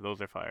 Okay, yeah,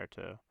 those are fire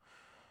too.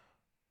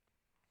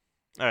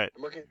 All right,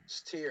 I'm looking at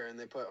this tier, and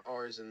they put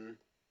ours in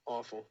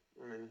awful.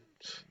 I mean,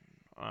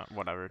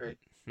 whatever. Great.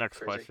 Next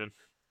Crazy. question.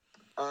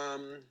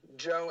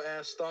 Joe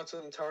asked thoughts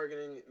on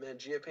targeting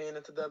Mangiapane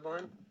at the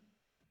deadline.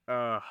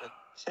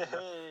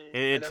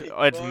 It's he it's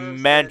loves Mangiapane.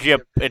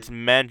 Mangiapane. It's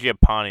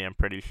Mangiapane. I'm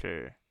pretty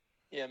sure.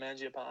 Yeah,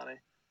 Mangiapane.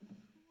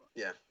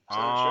 Yeah. So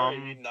I'm sure. I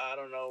Um, mean, I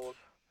don't know.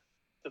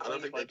 The I don't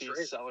Flames think might they be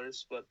trade.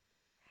 sellers, but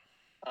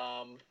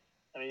I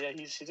mean, yeah,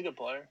 he's a good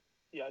player.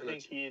 Yeah, I And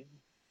think he'd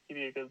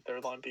be a good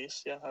third line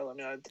piece. Yeah, I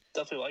mean, I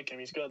definitely like him.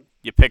 He's good.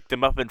 You picked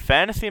him up in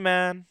fantasy,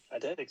 man. I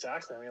did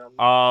exactly. I mean,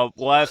 I'm,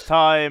 Last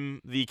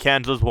time the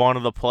Kansas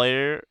wanted a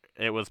player,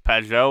 it was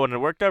Pajot, and it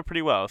worked out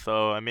pretty well.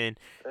 So I mean,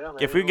 yeah,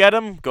 if maybe we get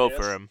him, go yes.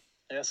 for him.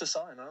 yeah, that's a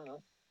sign. I don't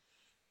know.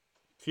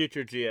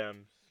 Future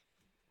GM.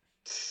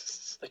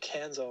 The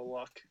Kanzo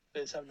luck.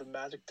 They just have the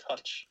magic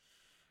touch.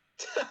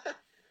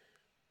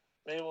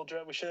 Maybe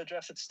we should have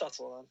drafted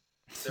Stutzel then.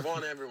 They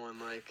want everyone.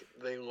 Like,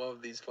 they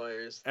love these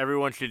players.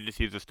 Everyone should just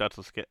use a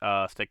Stutzel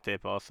stick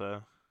tape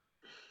also.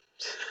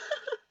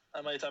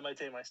 I might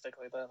take my stick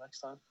like that next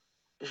time.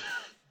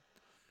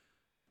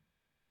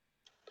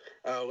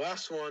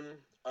 Last one.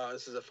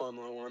 This is a fun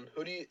little one.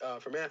 Who do you,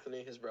 from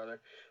Anthony, his brother,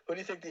 who do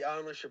you think the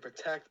Islanders should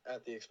protect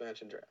at the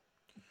expansion draft?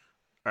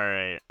 All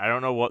right. I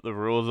don't know what the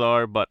rules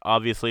are, but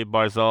obviously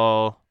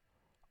Barzal,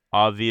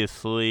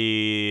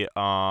 obviously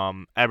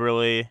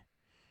Eberle,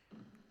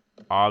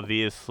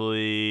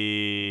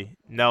 obviously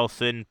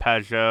Nelson,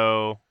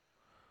 Pajot,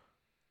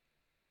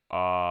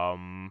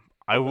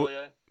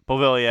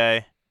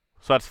 Beauvillier.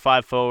 So that's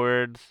 5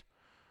 forwards.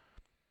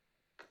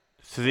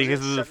 Cizikas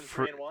is a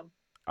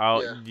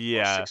 7-3-1.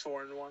 yeah.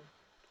 6-4-1.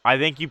 I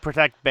think you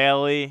protect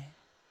Bailey.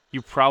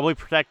 You probably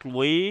protect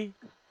Lee.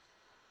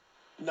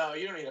 No,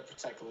 you don't need to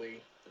protect Lee.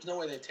 There's no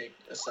way they take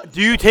a 7.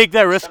 Do you take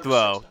that risk 7-6.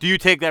 though? Do you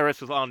take that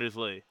risk with Anders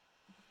Lee?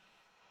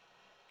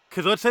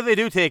 Because let's say they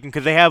do take him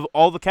because they have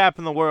all the cap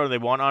in the world. They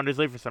want Anders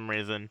Lee for some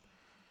reason,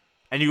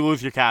 and you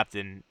lose your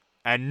captain,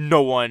 and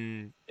no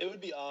one. It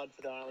would be odd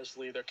for the Islanders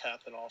to leave their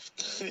captain off.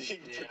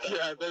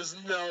 Yeah, there's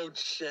no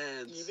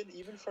chance.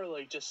 Even for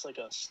just like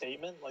a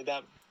statement like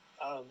that.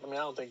 I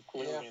don't think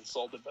Lee would be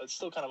insulted, but it's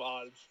still kind of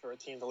odd for a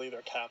team to leave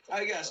their captain.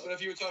 I guess, but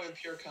if you were talking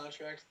pure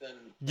contract, then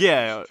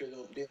Yeah.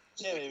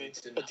 Yeah, maybe.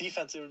 But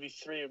defense, it would be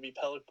 3. It would be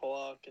Pelech,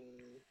 Polak, and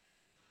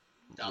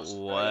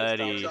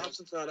Leddy.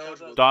 Dobson's not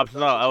eligible. Dobson's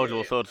not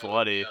eligible, so it's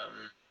Leddy.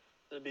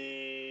 it'd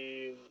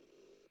be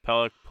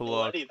Pelech,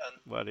 Pulak, Leddy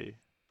then. Leddy.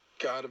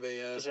 Gotta be,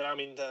 yeah. Because I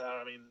don't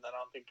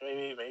think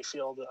maybe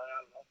Mayfield. I don't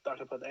know. Not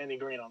gonna put Andy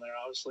Green on there.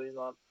 Obviously, he's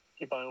not.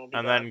 He probably won't be.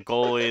 And back. then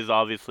goalies,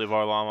 obviously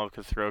Varlamov,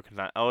 because Sorokin's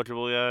not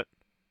eligible yet.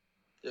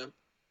 Yep.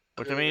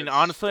 Which, I I mean, mean, it's-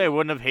 honestly, I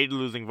wouldn't have hated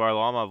losing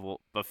Varlamov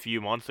a few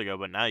months ago,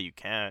 but now you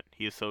can't.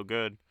 He's so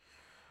good.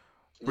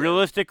 Yeah.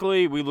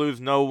 Realistically, we lose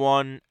no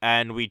one,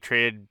 and we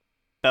trade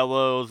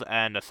Bellows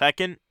and a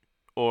second,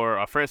 or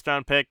a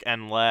first-round pick,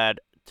 and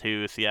Ladd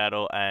to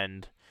Seattle,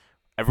 and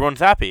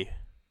everyone's happy.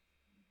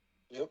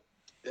 Yep.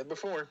 Did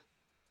before.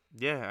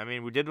 Yeah, I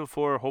mean, we did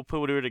before. Hopefully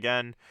we'll do it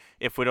again.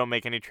 If we don't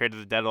make any trades at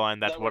the deadline,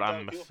 that's That what worked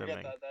I'm out. People forget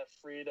assuming.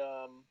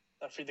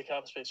 that freed the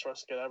cap space for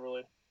us to get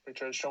Everly. We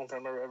traded Schoen for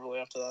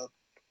Everly after that.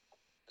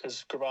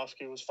 Because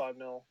Grabowski was $5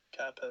 million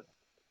cap hit.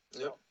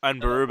 Yep.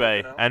 And that worked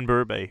Berube, out. and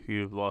Berube,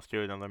 who lost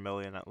you another $1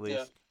 million at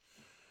least.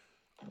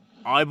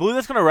 I believe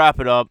that's gonna wrap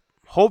it up.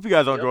 Hope you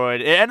guys Yep.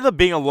 enjoyed. It ended up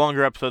being a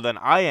longer episode than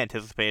I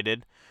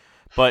anticipated,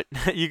 but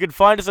you can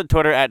find us on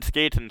Twitter at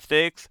Skates and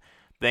Steaks.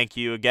 Thank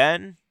you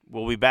again.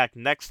 We'll be back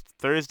next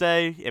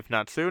Thursday, if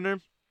not sooner.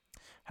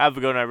 Have a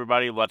good one,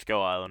 everybody. Let's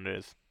go,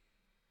 Islanders.